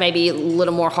stuff, maybe a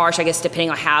little more harsh, I guess,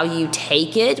 depending on how you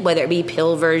take it, whether it be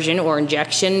pill version or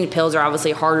injection. Pills are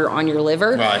obviously harder on your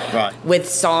liver. Right. With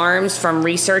SARMs, from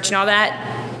research and all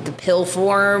that, the pill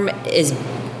form is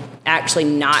actually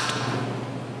not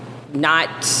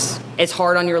as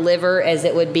hard on your liver as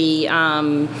it would be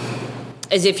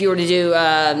as if you were to do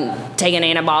take an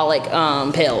anabolic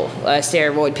pill, a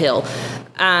steroid pill.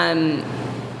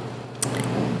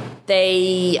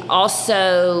 They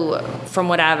also, from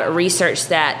what I've researched,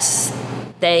 that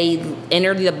they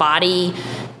enter the body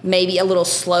maybe a little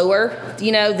slower,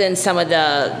 than some of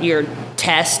your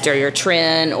test or your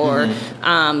trend, or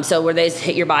so where they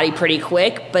hit your body pretty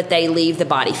quick, but they leave the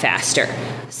body faster.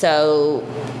 So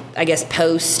I guess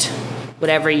post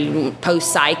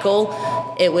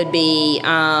cycle, it would be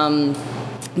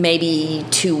maybe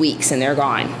 2 weeks and they're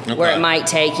gone. Okay. Where it might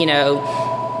take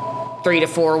 3 to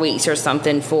 4 weeks or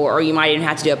something or you might even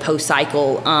have to do a post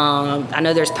cycle. I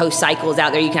know there's post cycles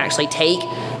out there you can actually take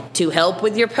to help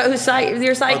with your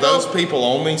cycle. Are those people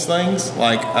on these things?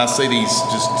 Like, I see these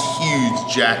just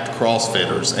huge jacked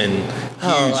CrossFitters and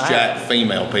huge jacked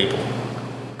female people.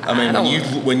 I mean,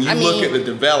 when you look at the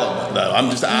development, though,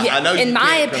 I know you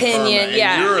can't confirm that.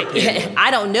 In your opinion. I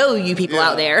don't know you people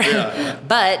out there,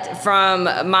 but from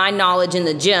my knowledge in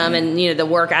the gym and the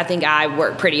work, I think I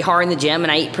work pretty hard in the gym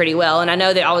and I eat pretty well, and I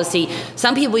know that I always see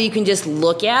some people you can just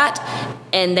look at,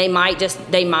 and they might.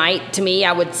 To me,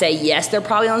 I would say yes, they're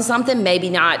probably on something,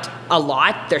 maybe not a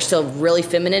lot. They're still really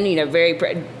feminine,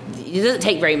 very. It doesn't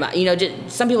take very much,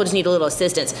 some people just need a little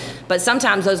assistance, but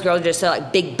sometimes those girls are just so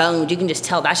like big boned. You can just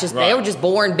tell that's just, they were just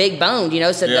born big boned,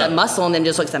 so the muscle on them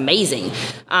just looks amazing.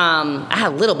 I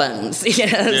have little bones,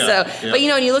 But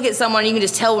when you look at someone, you can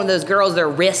just tell when those girls, their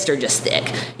wrists are just thick,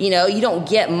 you don't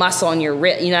get muscle on your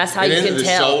wrist, that's how you can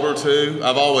tell. Shoulder too,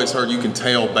 I've always heard you can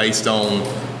tell based on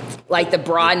like the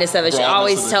broadness of it. I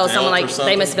always tell someone like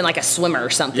they must have been like a swimmer or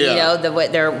something, how that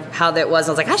was.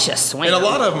 I was like, I should swim. And a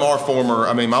lot of them are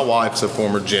former. My wife's a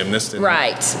former gymnast,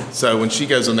 right? So when she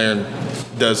goes in there and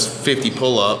does 50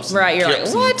 pull-ups, right? You're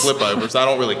like, what? Flip overs. I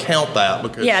don't really count that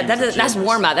because that's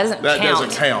warm up. That doesn't count. That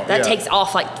doesn't count. That takes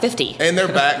off like 50. And their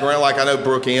background, like I know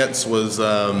Brooke Entz was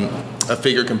a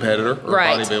figure competitor or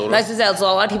bodybuilder. That's a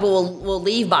lot of people will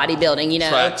leave bodybuilding,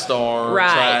 track star,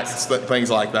 tracks, things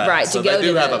like that. Right. So they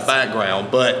do have a background,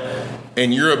 but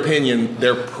in your opinion,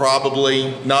 they're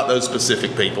probably not those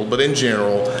specific people, but in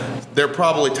general, they're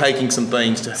probably taking some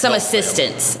things to help some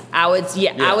assistance. Them. I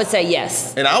would say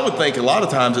yes. And I would think a lot of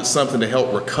times it's something to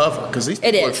help recover because these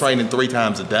people are training 3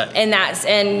 times a day.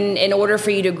 And in order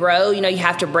for you to grow, you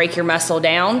have to break your muscle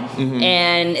down,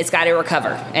 and it's got to recover,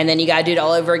 and then you got to do it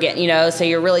all over again. So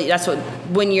you're really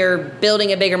when you're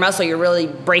building a bigger muscle, you're really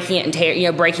breaking it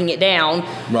and breaking it down,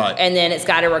 right? And then it's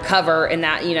got to recover, and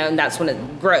that and that's when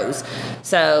it grows.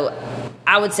 So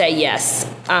I would say yes.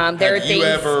 Have you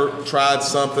ever tried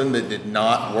something that did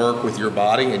not work with your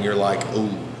body and you're like, ooh,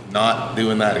 not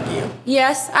doing that again?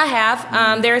 Yes, I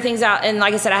have. There are things out, and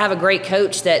like I said, I have a great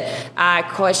coach that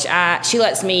she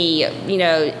lets me, if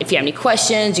you have any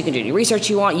questions, you can do any research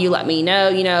you want, you let me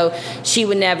know. She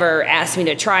would never ask me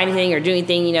to try anything or do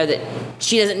anything, that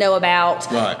she doesn't know about.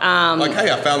 Right. Like, hey,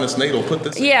 I found this needle, put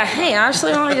this in. Yeah, hey, I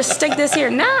actually want to just stick this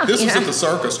here. No. This was at the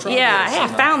circus. Try hey, I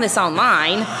found this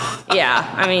online.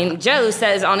 Yeah, Joe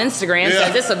says on Instagram,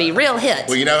 says this will be real hit.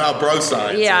 Well, you know how bro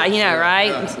science is. Right?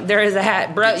 Yeah. There is a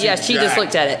hat. Bro, she jacked. Just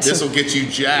looked at it. This will get you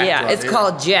jacked. Yeah, it's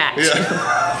called jacked.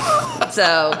 Yeah.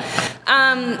 So,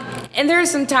 and there's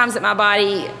some times that my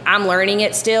body, I'm learning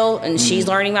it still, and she's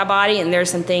learning my body, and there's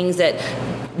some things that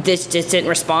this just didn't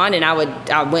respond, and I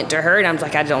went to her, and I was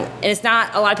like, and it's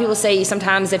not, a lot of people say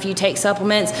sometimes if you take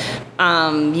supplements,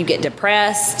 you get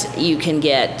depressed, you can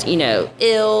get,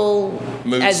 ill,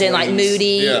 mood as in like swings.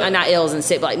 moody, not ill as in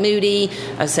sick, but like moody.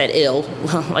 I said ill,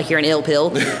 like you're an ill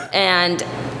pill. And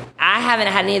I haven't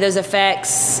had any of those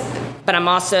effects, but I'm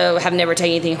also have never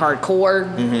taken anything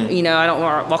hardcore. I don't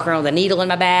walk around with a needle in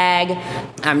my bag.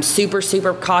 I'm super,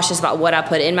 super cautious about what I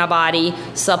put in my body,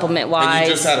 supplement-wise. And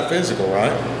you just had a physical,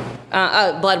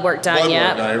 right? Blood work done,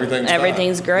 yeah.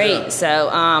 Everything's great. Yeah.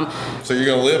 So you're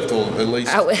going to live till at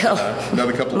least I will.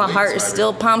 Another couple of my weeks. heart is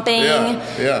still pumping.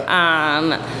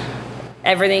 Yeah.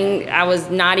 Everything, I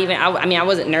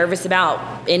wasn't nervous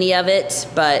about any of it,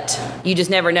 but you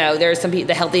just never know. There's some people,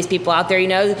 the healthiest people out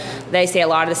there, they say a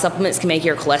lot of the supplements can make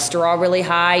your cholesterol really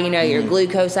high, your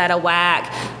glucose out of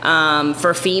whack.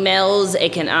 For females,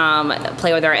 it can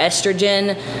play with our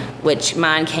estrogen, which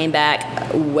mine came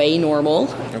back way normal.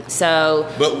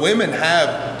 So, but women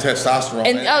have testosterone.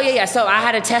 And, so I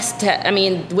had a test.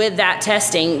 With that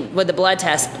testing, with the blood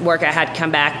test work, I had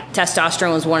come back.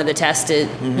 Testosterone was one of the tests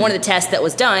that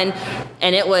was done,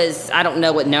 and it was, I don't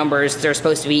know what numbers they're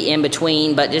supposed to be in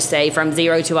between, but just say from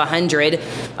 0 to 100,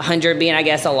 100 being, I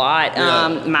guess, a lot.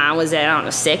 Mine was at, I don't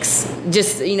know, 6.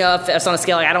 Just, if it's on a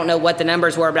scale, I don't know what the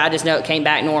numbers were, but I just know it came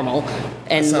back normal.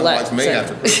 And that sounds like me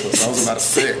after Christmas. I was about a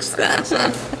 6. There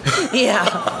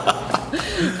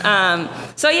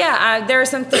are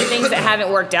some things that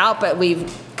haven't worked out, but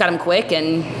we've cut them quick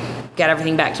and got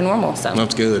everything back to normal. So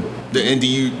that's good. And do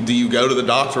you go to the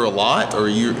doctor a lot, or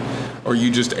you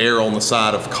just err on the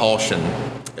side of caution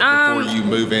before you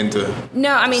move into?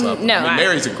 No, I mean, something? no.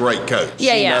 Mary's a great coach.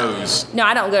 Yeah, she yeah. knows. No,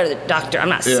 I don't go to the doctor. I'm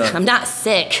not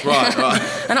sick. Right.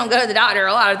 I don't go to the doctor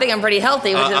a lot. I think I'm pretty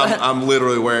healthy. I'm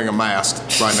literally wearing a mask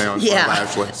right now in front of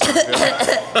Ashley. So,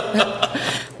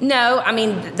 No, I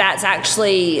mean, that's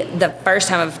actually the first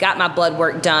time I've got my blood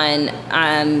work done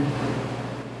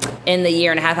in the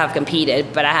year and a half I've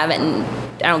competed, but I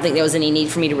don't think there was any need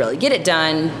for me to really get it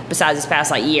done besides this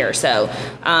past year. So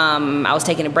I was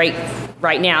taking a break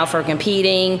right now for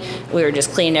competing. We were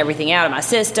just cleaning everything out of my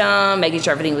system, making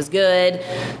sure everything was good.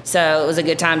 So it was a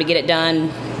good time to get it done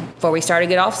before we started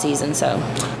good off season. So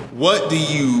what do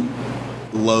you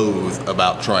loathe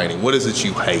about training? What is it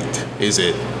you hate? Is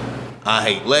it, I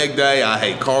hate leg day, I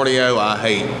hate cardio, I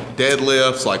hate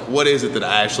deadlifts? Like, what is it that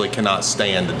Ashley cannot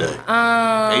stand to do?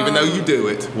 Even though you do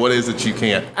it, what is it you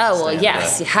can't Oh, well,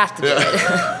 yes, you have to do it.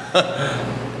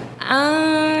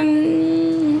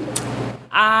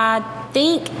 I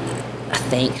think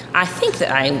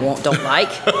that I don't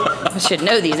like. I should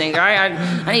know these things, right?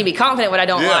 I need to be confident what I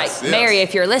don't like. Yes. Mary,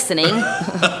 if you're listening,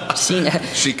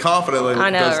 she confidently I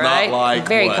know, does right? not like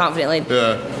Very what? confidently.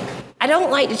 Yeah. I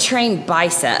don't like to train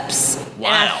biceps.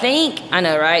 Wow. And I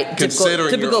know, right?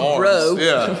 Considering typical your bro. arms.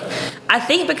 Yeah. I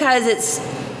think because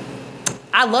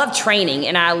I love training,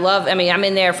 and I'm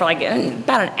in there for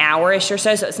about an hour-ish or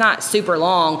so it's not super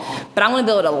long, but I want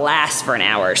to be able to last for an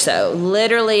hour or so.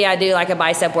 Literally, I do a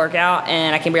bicep workout,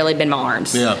 and I can barely bend my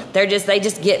arms. Yeah. They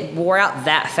just get wore out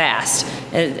that fast.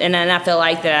 And then I feel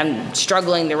like that I'm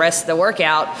struggling the rest of the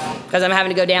workout because I'm having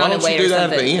to go down and weight or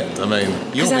something. Why don't you do that at the end? I mean,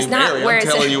 you don't that's need not Mary. where I'm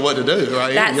it's telling you what to do,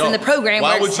 right? That's in the program.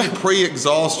 Why would you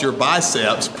pre-exhaust your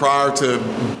biceps prior to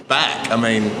back? I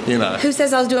mean, Who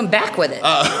says I was doing back with it?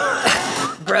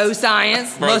 Bro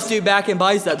science. Must do back and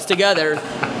biceps together.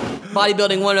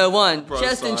 Bodybuilding 101.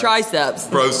 Chest and triceps.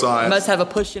 Bro science. Must have a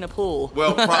push and a pull.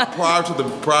 Well,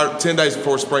 prior 10 days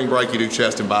before spring break, you do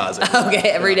chest and biceps.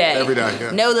 Okay, every day. Every day,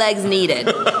 yeah. No legs needed.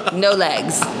 No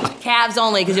legs. Calves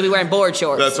only because you'll be wearing board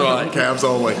shorts. That's right, calves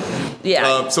only.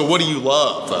 Yeah. So what do you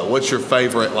love, though? What's your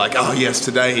favorite,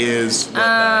 today is what day?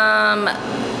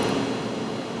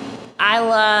 I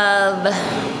love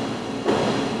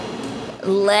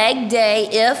leg day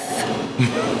if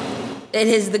it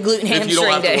is the glute hamstring day. If you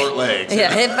don't have to work legs.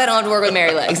 Yeah, if I don't have to work with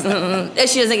Mary legs.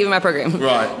 If she doesn't give me my program.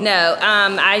 Right. No,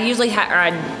 I usually,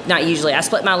 not usually, I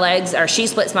split my legs, or she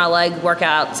splits my leg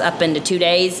workouts up into 2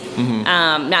 days.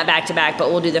 Mm-hmm. Not back to back, but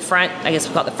we'll do the front, I guess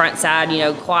we'll call it the front side,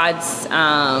 quads.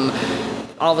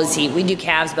 Obviously, we do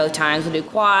calves both times. We'll do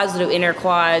quads, we'll do inner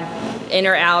quad,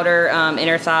 inner outer,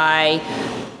 inner thigh.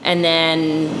 And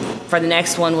then for the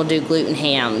next one, we'll do glute and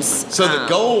hams. So the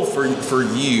goal for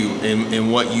you in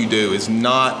what you do is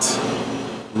not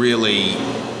really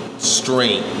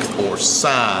strength or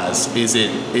size.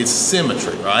 It's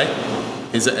symmetry, right?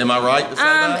 Am I right to say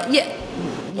that? Yeah.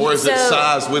 Or is it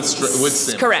size with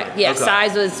symmetry? Correct. Yeah, okay.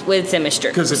 Size with symmetry.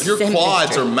 Because if your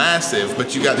quads are massive,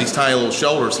 but you got these tiny little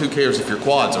shoulders, who cares if your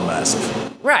quads are massive?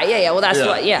 Right. Yeah. Well,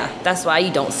 that's why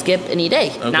you don't skip any day.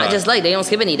 Okay. Not just leg day. You don't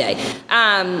skip any day.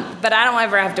 But I don't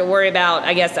ever have to worry about.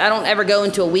 I guess I don't ever go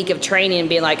into a week of training and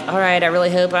be like, all right, I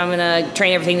really hope I'm gonna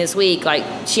train everything this week. Like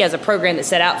she has a program that's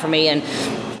set out for me, and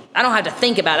I don't have to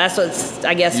think about it. That's what's.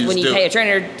 I guess when you pay a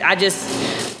trainer, I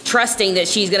just. Trusting that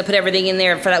she's going to put everything in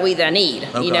there for that week that I need.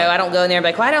 Okay. I don't go in there and be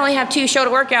like, well, I only have 2 shoulder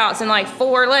workouts and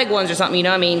 4 leg ones or something,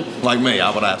 I mean. Like me,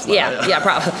 I would ask that. Yeah,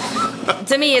 probably.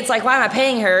 To me, it's like, why am I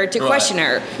paying her to question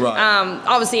her? Right.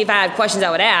 Obviously, if I had questions,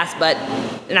 I would ask,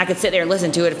 and I could sit there and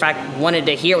listen to it if I wanted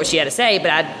to hear what she had to say, but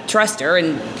I'd trust her.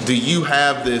 And do you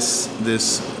have this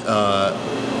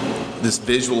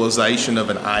visualization of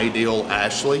an ideal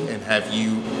Ashley, and have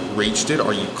you reached it?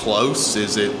 Are you close?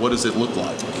 What does it look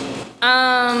like?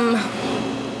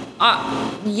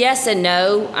 Yes and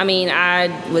no. I mean, I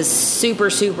was super,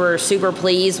 super, super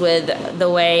pleased with the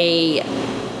way,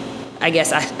 I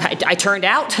guess, I turned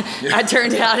out. Yeah. I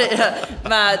turned out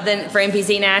for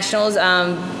NPC Nationals.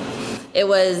 It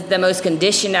was the most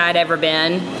conditioned I'd ever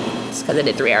been. It's because I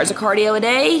did 3 hours of cardio a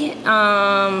day.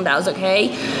 That was okay.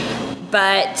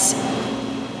 But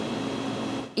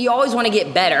you always want to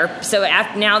get better. So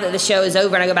now that the show is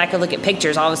over and I go back and look at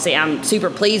pictures, obviously I'm super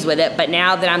pleased with it. But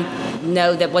now that I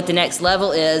know that what the next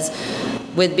level is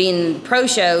with being pro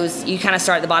shows, you kind of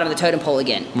start at the bottom of the totem pole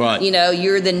again. Right.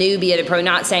 You're the newbie at a pro,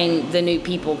 not saying the new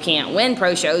people can't win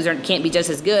pro shows or can't be just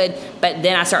as good, but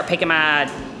then I start picking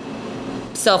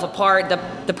myself apart,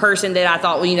 the person that I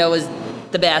thought, was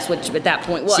the best, which at that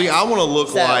point was. See, I want to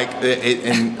look like,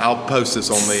 and I'll post this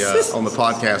on the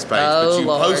podcast page. But you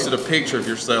posted a picture of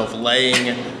yourself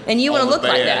laying. And you want to look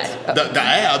like that? The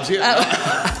abs, yeah.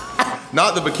 Oh.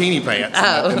 Not the bikini pants,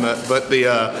 but the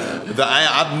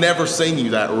I've never seen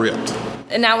you that ripped.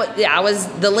 And I was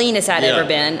the leanest I'd ever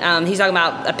been. He's talking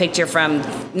about a picture from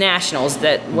Nationals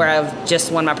where I've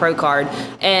just won my pro card,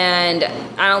 and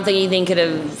I don't think anything could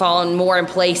have fallen more in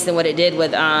place than what it did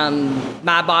with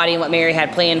my body and what Mary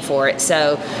had planned for it.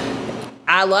 So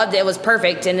I loved it. It was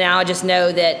perfect, and now I just know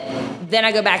that. Then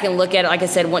I go back and look at it. Like I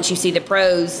said, once you see the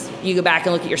pros, you go back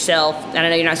and look at yourself. And I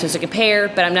know you're not supposed to compare,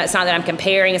 but it's not that I'm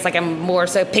comparing. It's like I'm more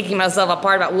so picking myself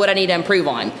apart about what I need to improve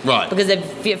on. Right. Because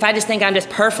if I just think I'm just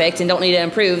perfect and don't need to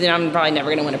improve, then I'm probably never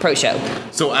going to win a pro show.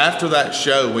 So after that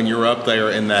show, when you're up there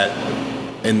in that,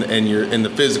 and you're in the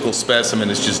physical specimen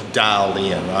is just dialed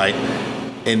in, right?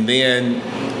 And then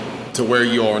to where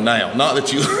you are now. Not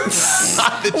that you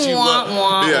not that you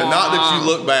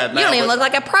look bad now. You don't even look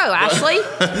like a pro, Ashley.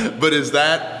 But is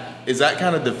that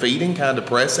kind of defeating, kind of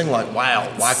depressing? Like,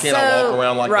 wow, why can't I walk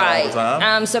around like that all the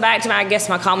time? So back to my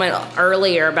comment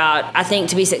earlier about, I think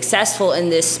to be successful in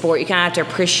this sport, you kind of have to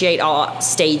appreciate all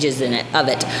stages of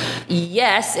it.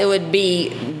 Yes, it would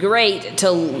be great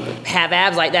to have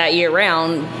abs like that year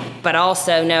round, but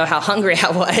also know how hungry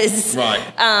I was. Right.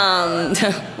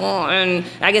 Well, and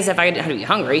I guess if I had to be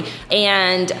hungry.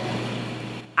 And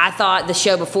I thought the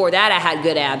show before that I had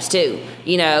good abs too,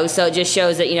 so it just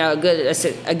shows that, a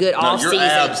good off season. Your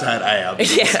abs had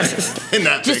abs.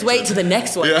 Yeah. Just wait till the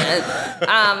next one.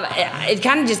 Yeah. It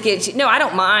kind of just gets, I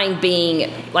don't mind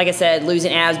being, like I said,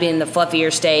 losing abs, being in the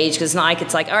fluffier stage, because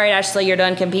it's like, all right, Ashley, you're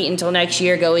done competing until next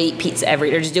year, go eat pizza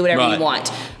or just do whatever you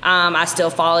want. I still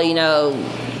follow,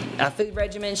 a food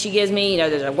regimen she gives me,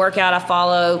 there's a workout I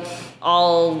follow,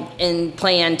 all in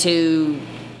plan to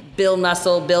build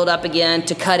muscle, build up again,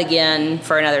 to cut again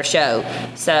for another show.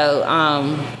 So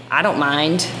I don't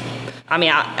mind. I mean,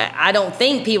 I don't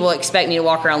think people expect me to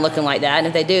walk around looking like that. And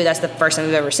if they do, that's the first time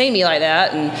they've ever seen me like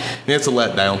that. And it's a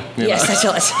letdown. Yes,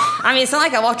 I mean, it's not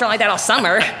like I walked around like that all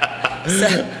summer. So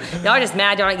y'all are just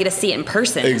mad y'all don't get to see it in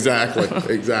person. Exactly.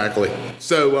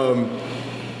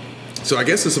 So I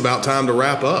guess it's about time to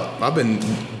wrap up. I've been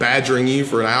badgering you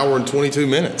for an hour and 22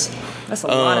 minutes. That's a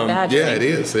lot of badgering. Yeah, it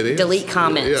is. Delete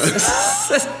comments.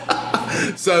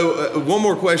 Yeah. So one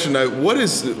more question though. And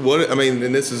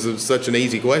this is such an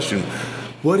easy question.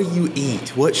 What do you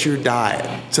eat? What's your diet?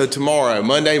 So tomorrow,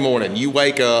 Monday morning, you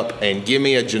wake up and give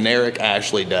me a generic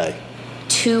Ashley day.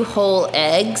 2 whole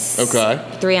eggs. Okay.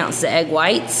 3 ounces of egg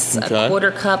whites. Okay. A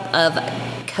quarter cup of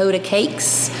Coda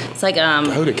cakes. It's like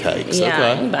Coda cakes. Yeah,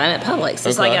 okay. You can buy them at Publix.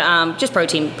 It's like just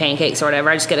protein pancakes or whatever.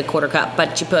 I just get a quarter cup,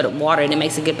 but you put water in it,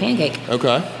 makes a good pancake.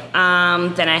 Okay.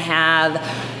 Then I have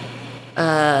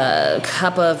a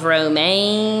cup of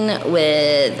romaine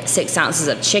with 6 ounces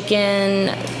of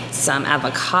chicken, some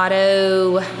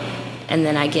avocado, and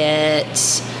then I get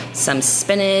some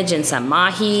spinach and some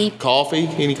mahi. Coffee?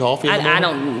 Any coffee? I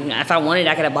don't. If I wanted,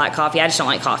 I could have black coffee. I just don't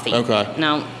like coffee. Okay.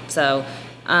 No. So,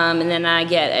 and then I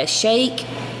get a shake,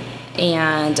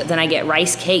 and then I get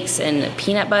rice cakes and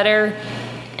peanut butter,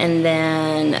 and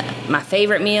then my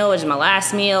favorite meal, which is my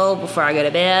last meal before I go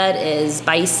to bed, is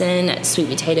bison, sweet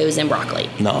potatoes, and broccoli.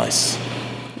 Nice.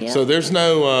 Yeah. So there's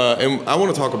no, and I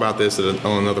want to talk about this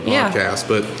on another podcast,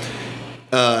 but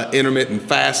intermittent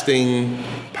fasting,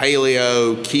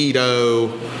 paleo, keto,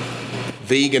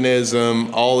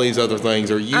 veganism, all these other things.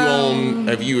 Are you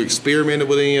have you experimented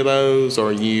with any of those? Or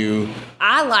are you?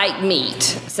 I like meat,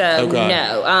 so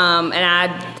no. And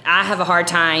I have a hard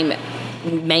time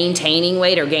maintaining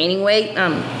weight or gaining weight.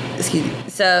 Excuse me.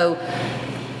 So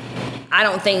I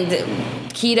don't think that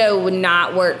keto would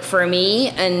not work for me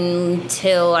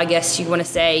until, I guess you want to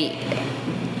say,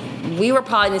 we were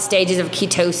probably in the stages of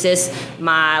ketosis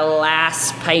my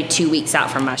last probably 2 weeks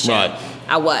out from my show. Right.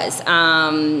 I was.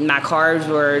 My carbs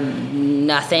were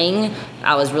nothing.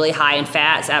 I was really high in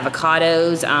fats,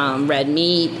 avocados, red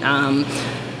meat.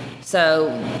 So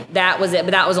that was it,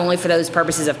 but that was only for those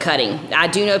purposes of cutting. I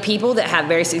do know people that have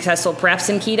very successful preps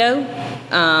in keto.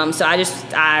 So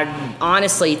I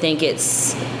honestly think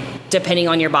it's depending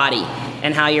on your body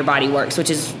and how your body works, which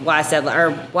is why I said,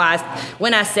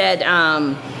 when I said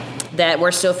that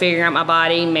we're still figuring out my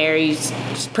body. Mary's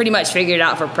pretty much figured it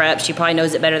out for prep. She probably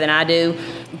knows it better than I do.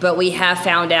 But we have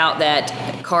found out that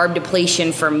carb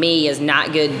depletion for me is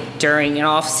not good during an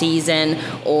off season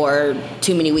or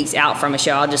too many weeks out from a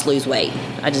show. I'll just lose weight.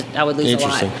 I would lose a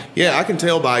lot. Yeah, I can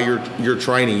tell by your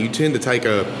training. You tend to take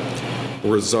a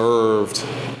reserved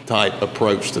type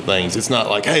approach to things. It's not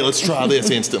like, hey, let's try this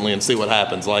instantly and see what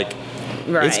happens. Like,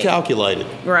 Right. It's calculated.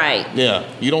 Right. Yeah.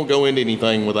 You don't go into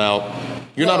anything without.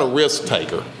 You're not a risk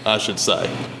taker, I should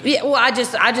say. Yeah, well, I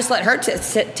just let her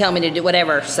tell me to do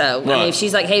whatever. So, Right. I mean, if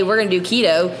she's like, hey, we're going to do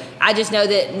keto, I just know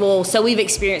that, so we've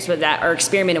experienced with that or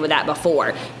experimented with that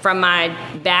before. From my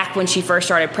back when she first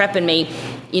started prepping me,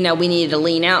 we needed to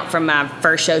lean out from my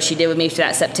first show she did with me for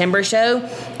that September show.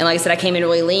 And like I said, I came in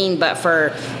really lean, but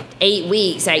for 8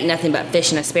 weeks, I ate nothing but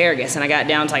fish and asparagus. And I got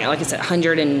down to, like I said,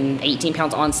 118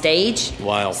 pounds on stage.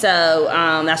 Wow. So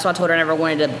that's why I told her I never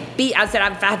wanted to be. I said,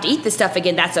 if I have to eat this stuff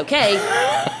again, that's okay.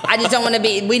 I just don't want to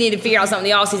be, we need to figure out something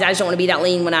in the off season. I just don't want to be that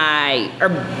lean or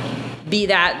be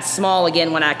that small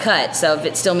again when I cut. So if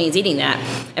it still means eating that.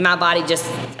 And my body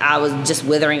I was just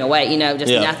withering away,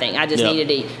 nothing. I just needed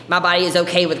to eat. My body is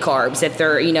okay with carbs if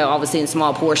they're, obviously in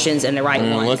small portions and the right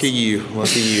ones. Look at you.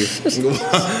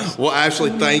 Well,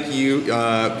 Ashley, thank you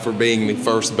for being the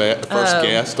first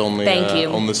guest on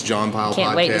on this John Pyle podcast.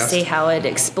 Can't wait to see how it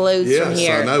explodes from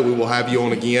here. Yes, I know. We will have you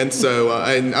on again. So,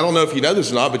 and I don't know if you know this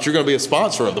or not, but you're going to be a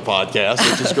sponsor of the podcast,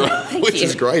 which is great. Which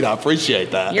is great. I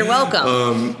appreciate that. You're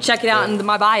welcome. Check it out in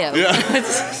my bio.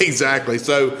 Yeah, exactly.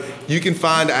 So you can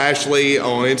find Ashley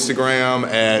on Instagram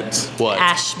at what?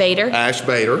 Ash Bader. Ash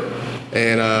Bader.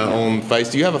 And on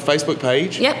Facebook, do you have a Facebook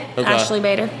page? Yep, okay. Ashley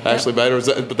Bader. Ashley Bader. Is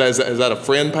that a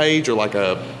friend page or like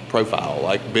a profile,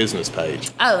 like business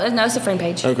page? Oh, no, it's a friend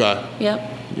page. Okay.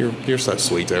 Yep. You're so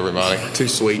sweet to everybody. Too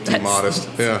sweet, too modest.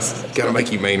 Yeah, got to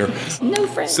make you meaner. No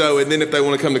friends. So, and then if they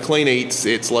want to come to Clean Eats,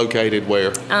 it's located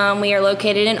where? We are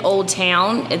located in Old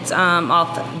Town. It's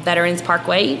off Veterans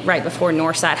Parkway, right before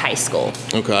Northside High School.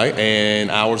 Okay,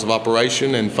 and hours of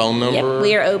operation and phone number? Yep,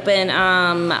 we are open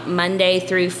Monday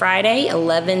through Friday,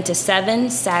 11 to 7,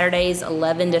 Saturdays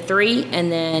 11 to 3,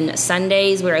 and then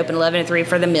Sundays we're open 11 to 3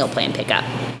 for the meal plan pickup.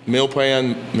 Meal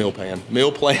plan,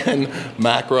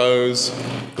 macros,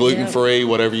 gluten-free,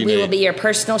 whatever you need. We will be your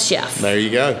personal chef. There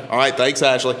you go. All right, thanks,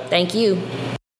 Ashley. Thank you.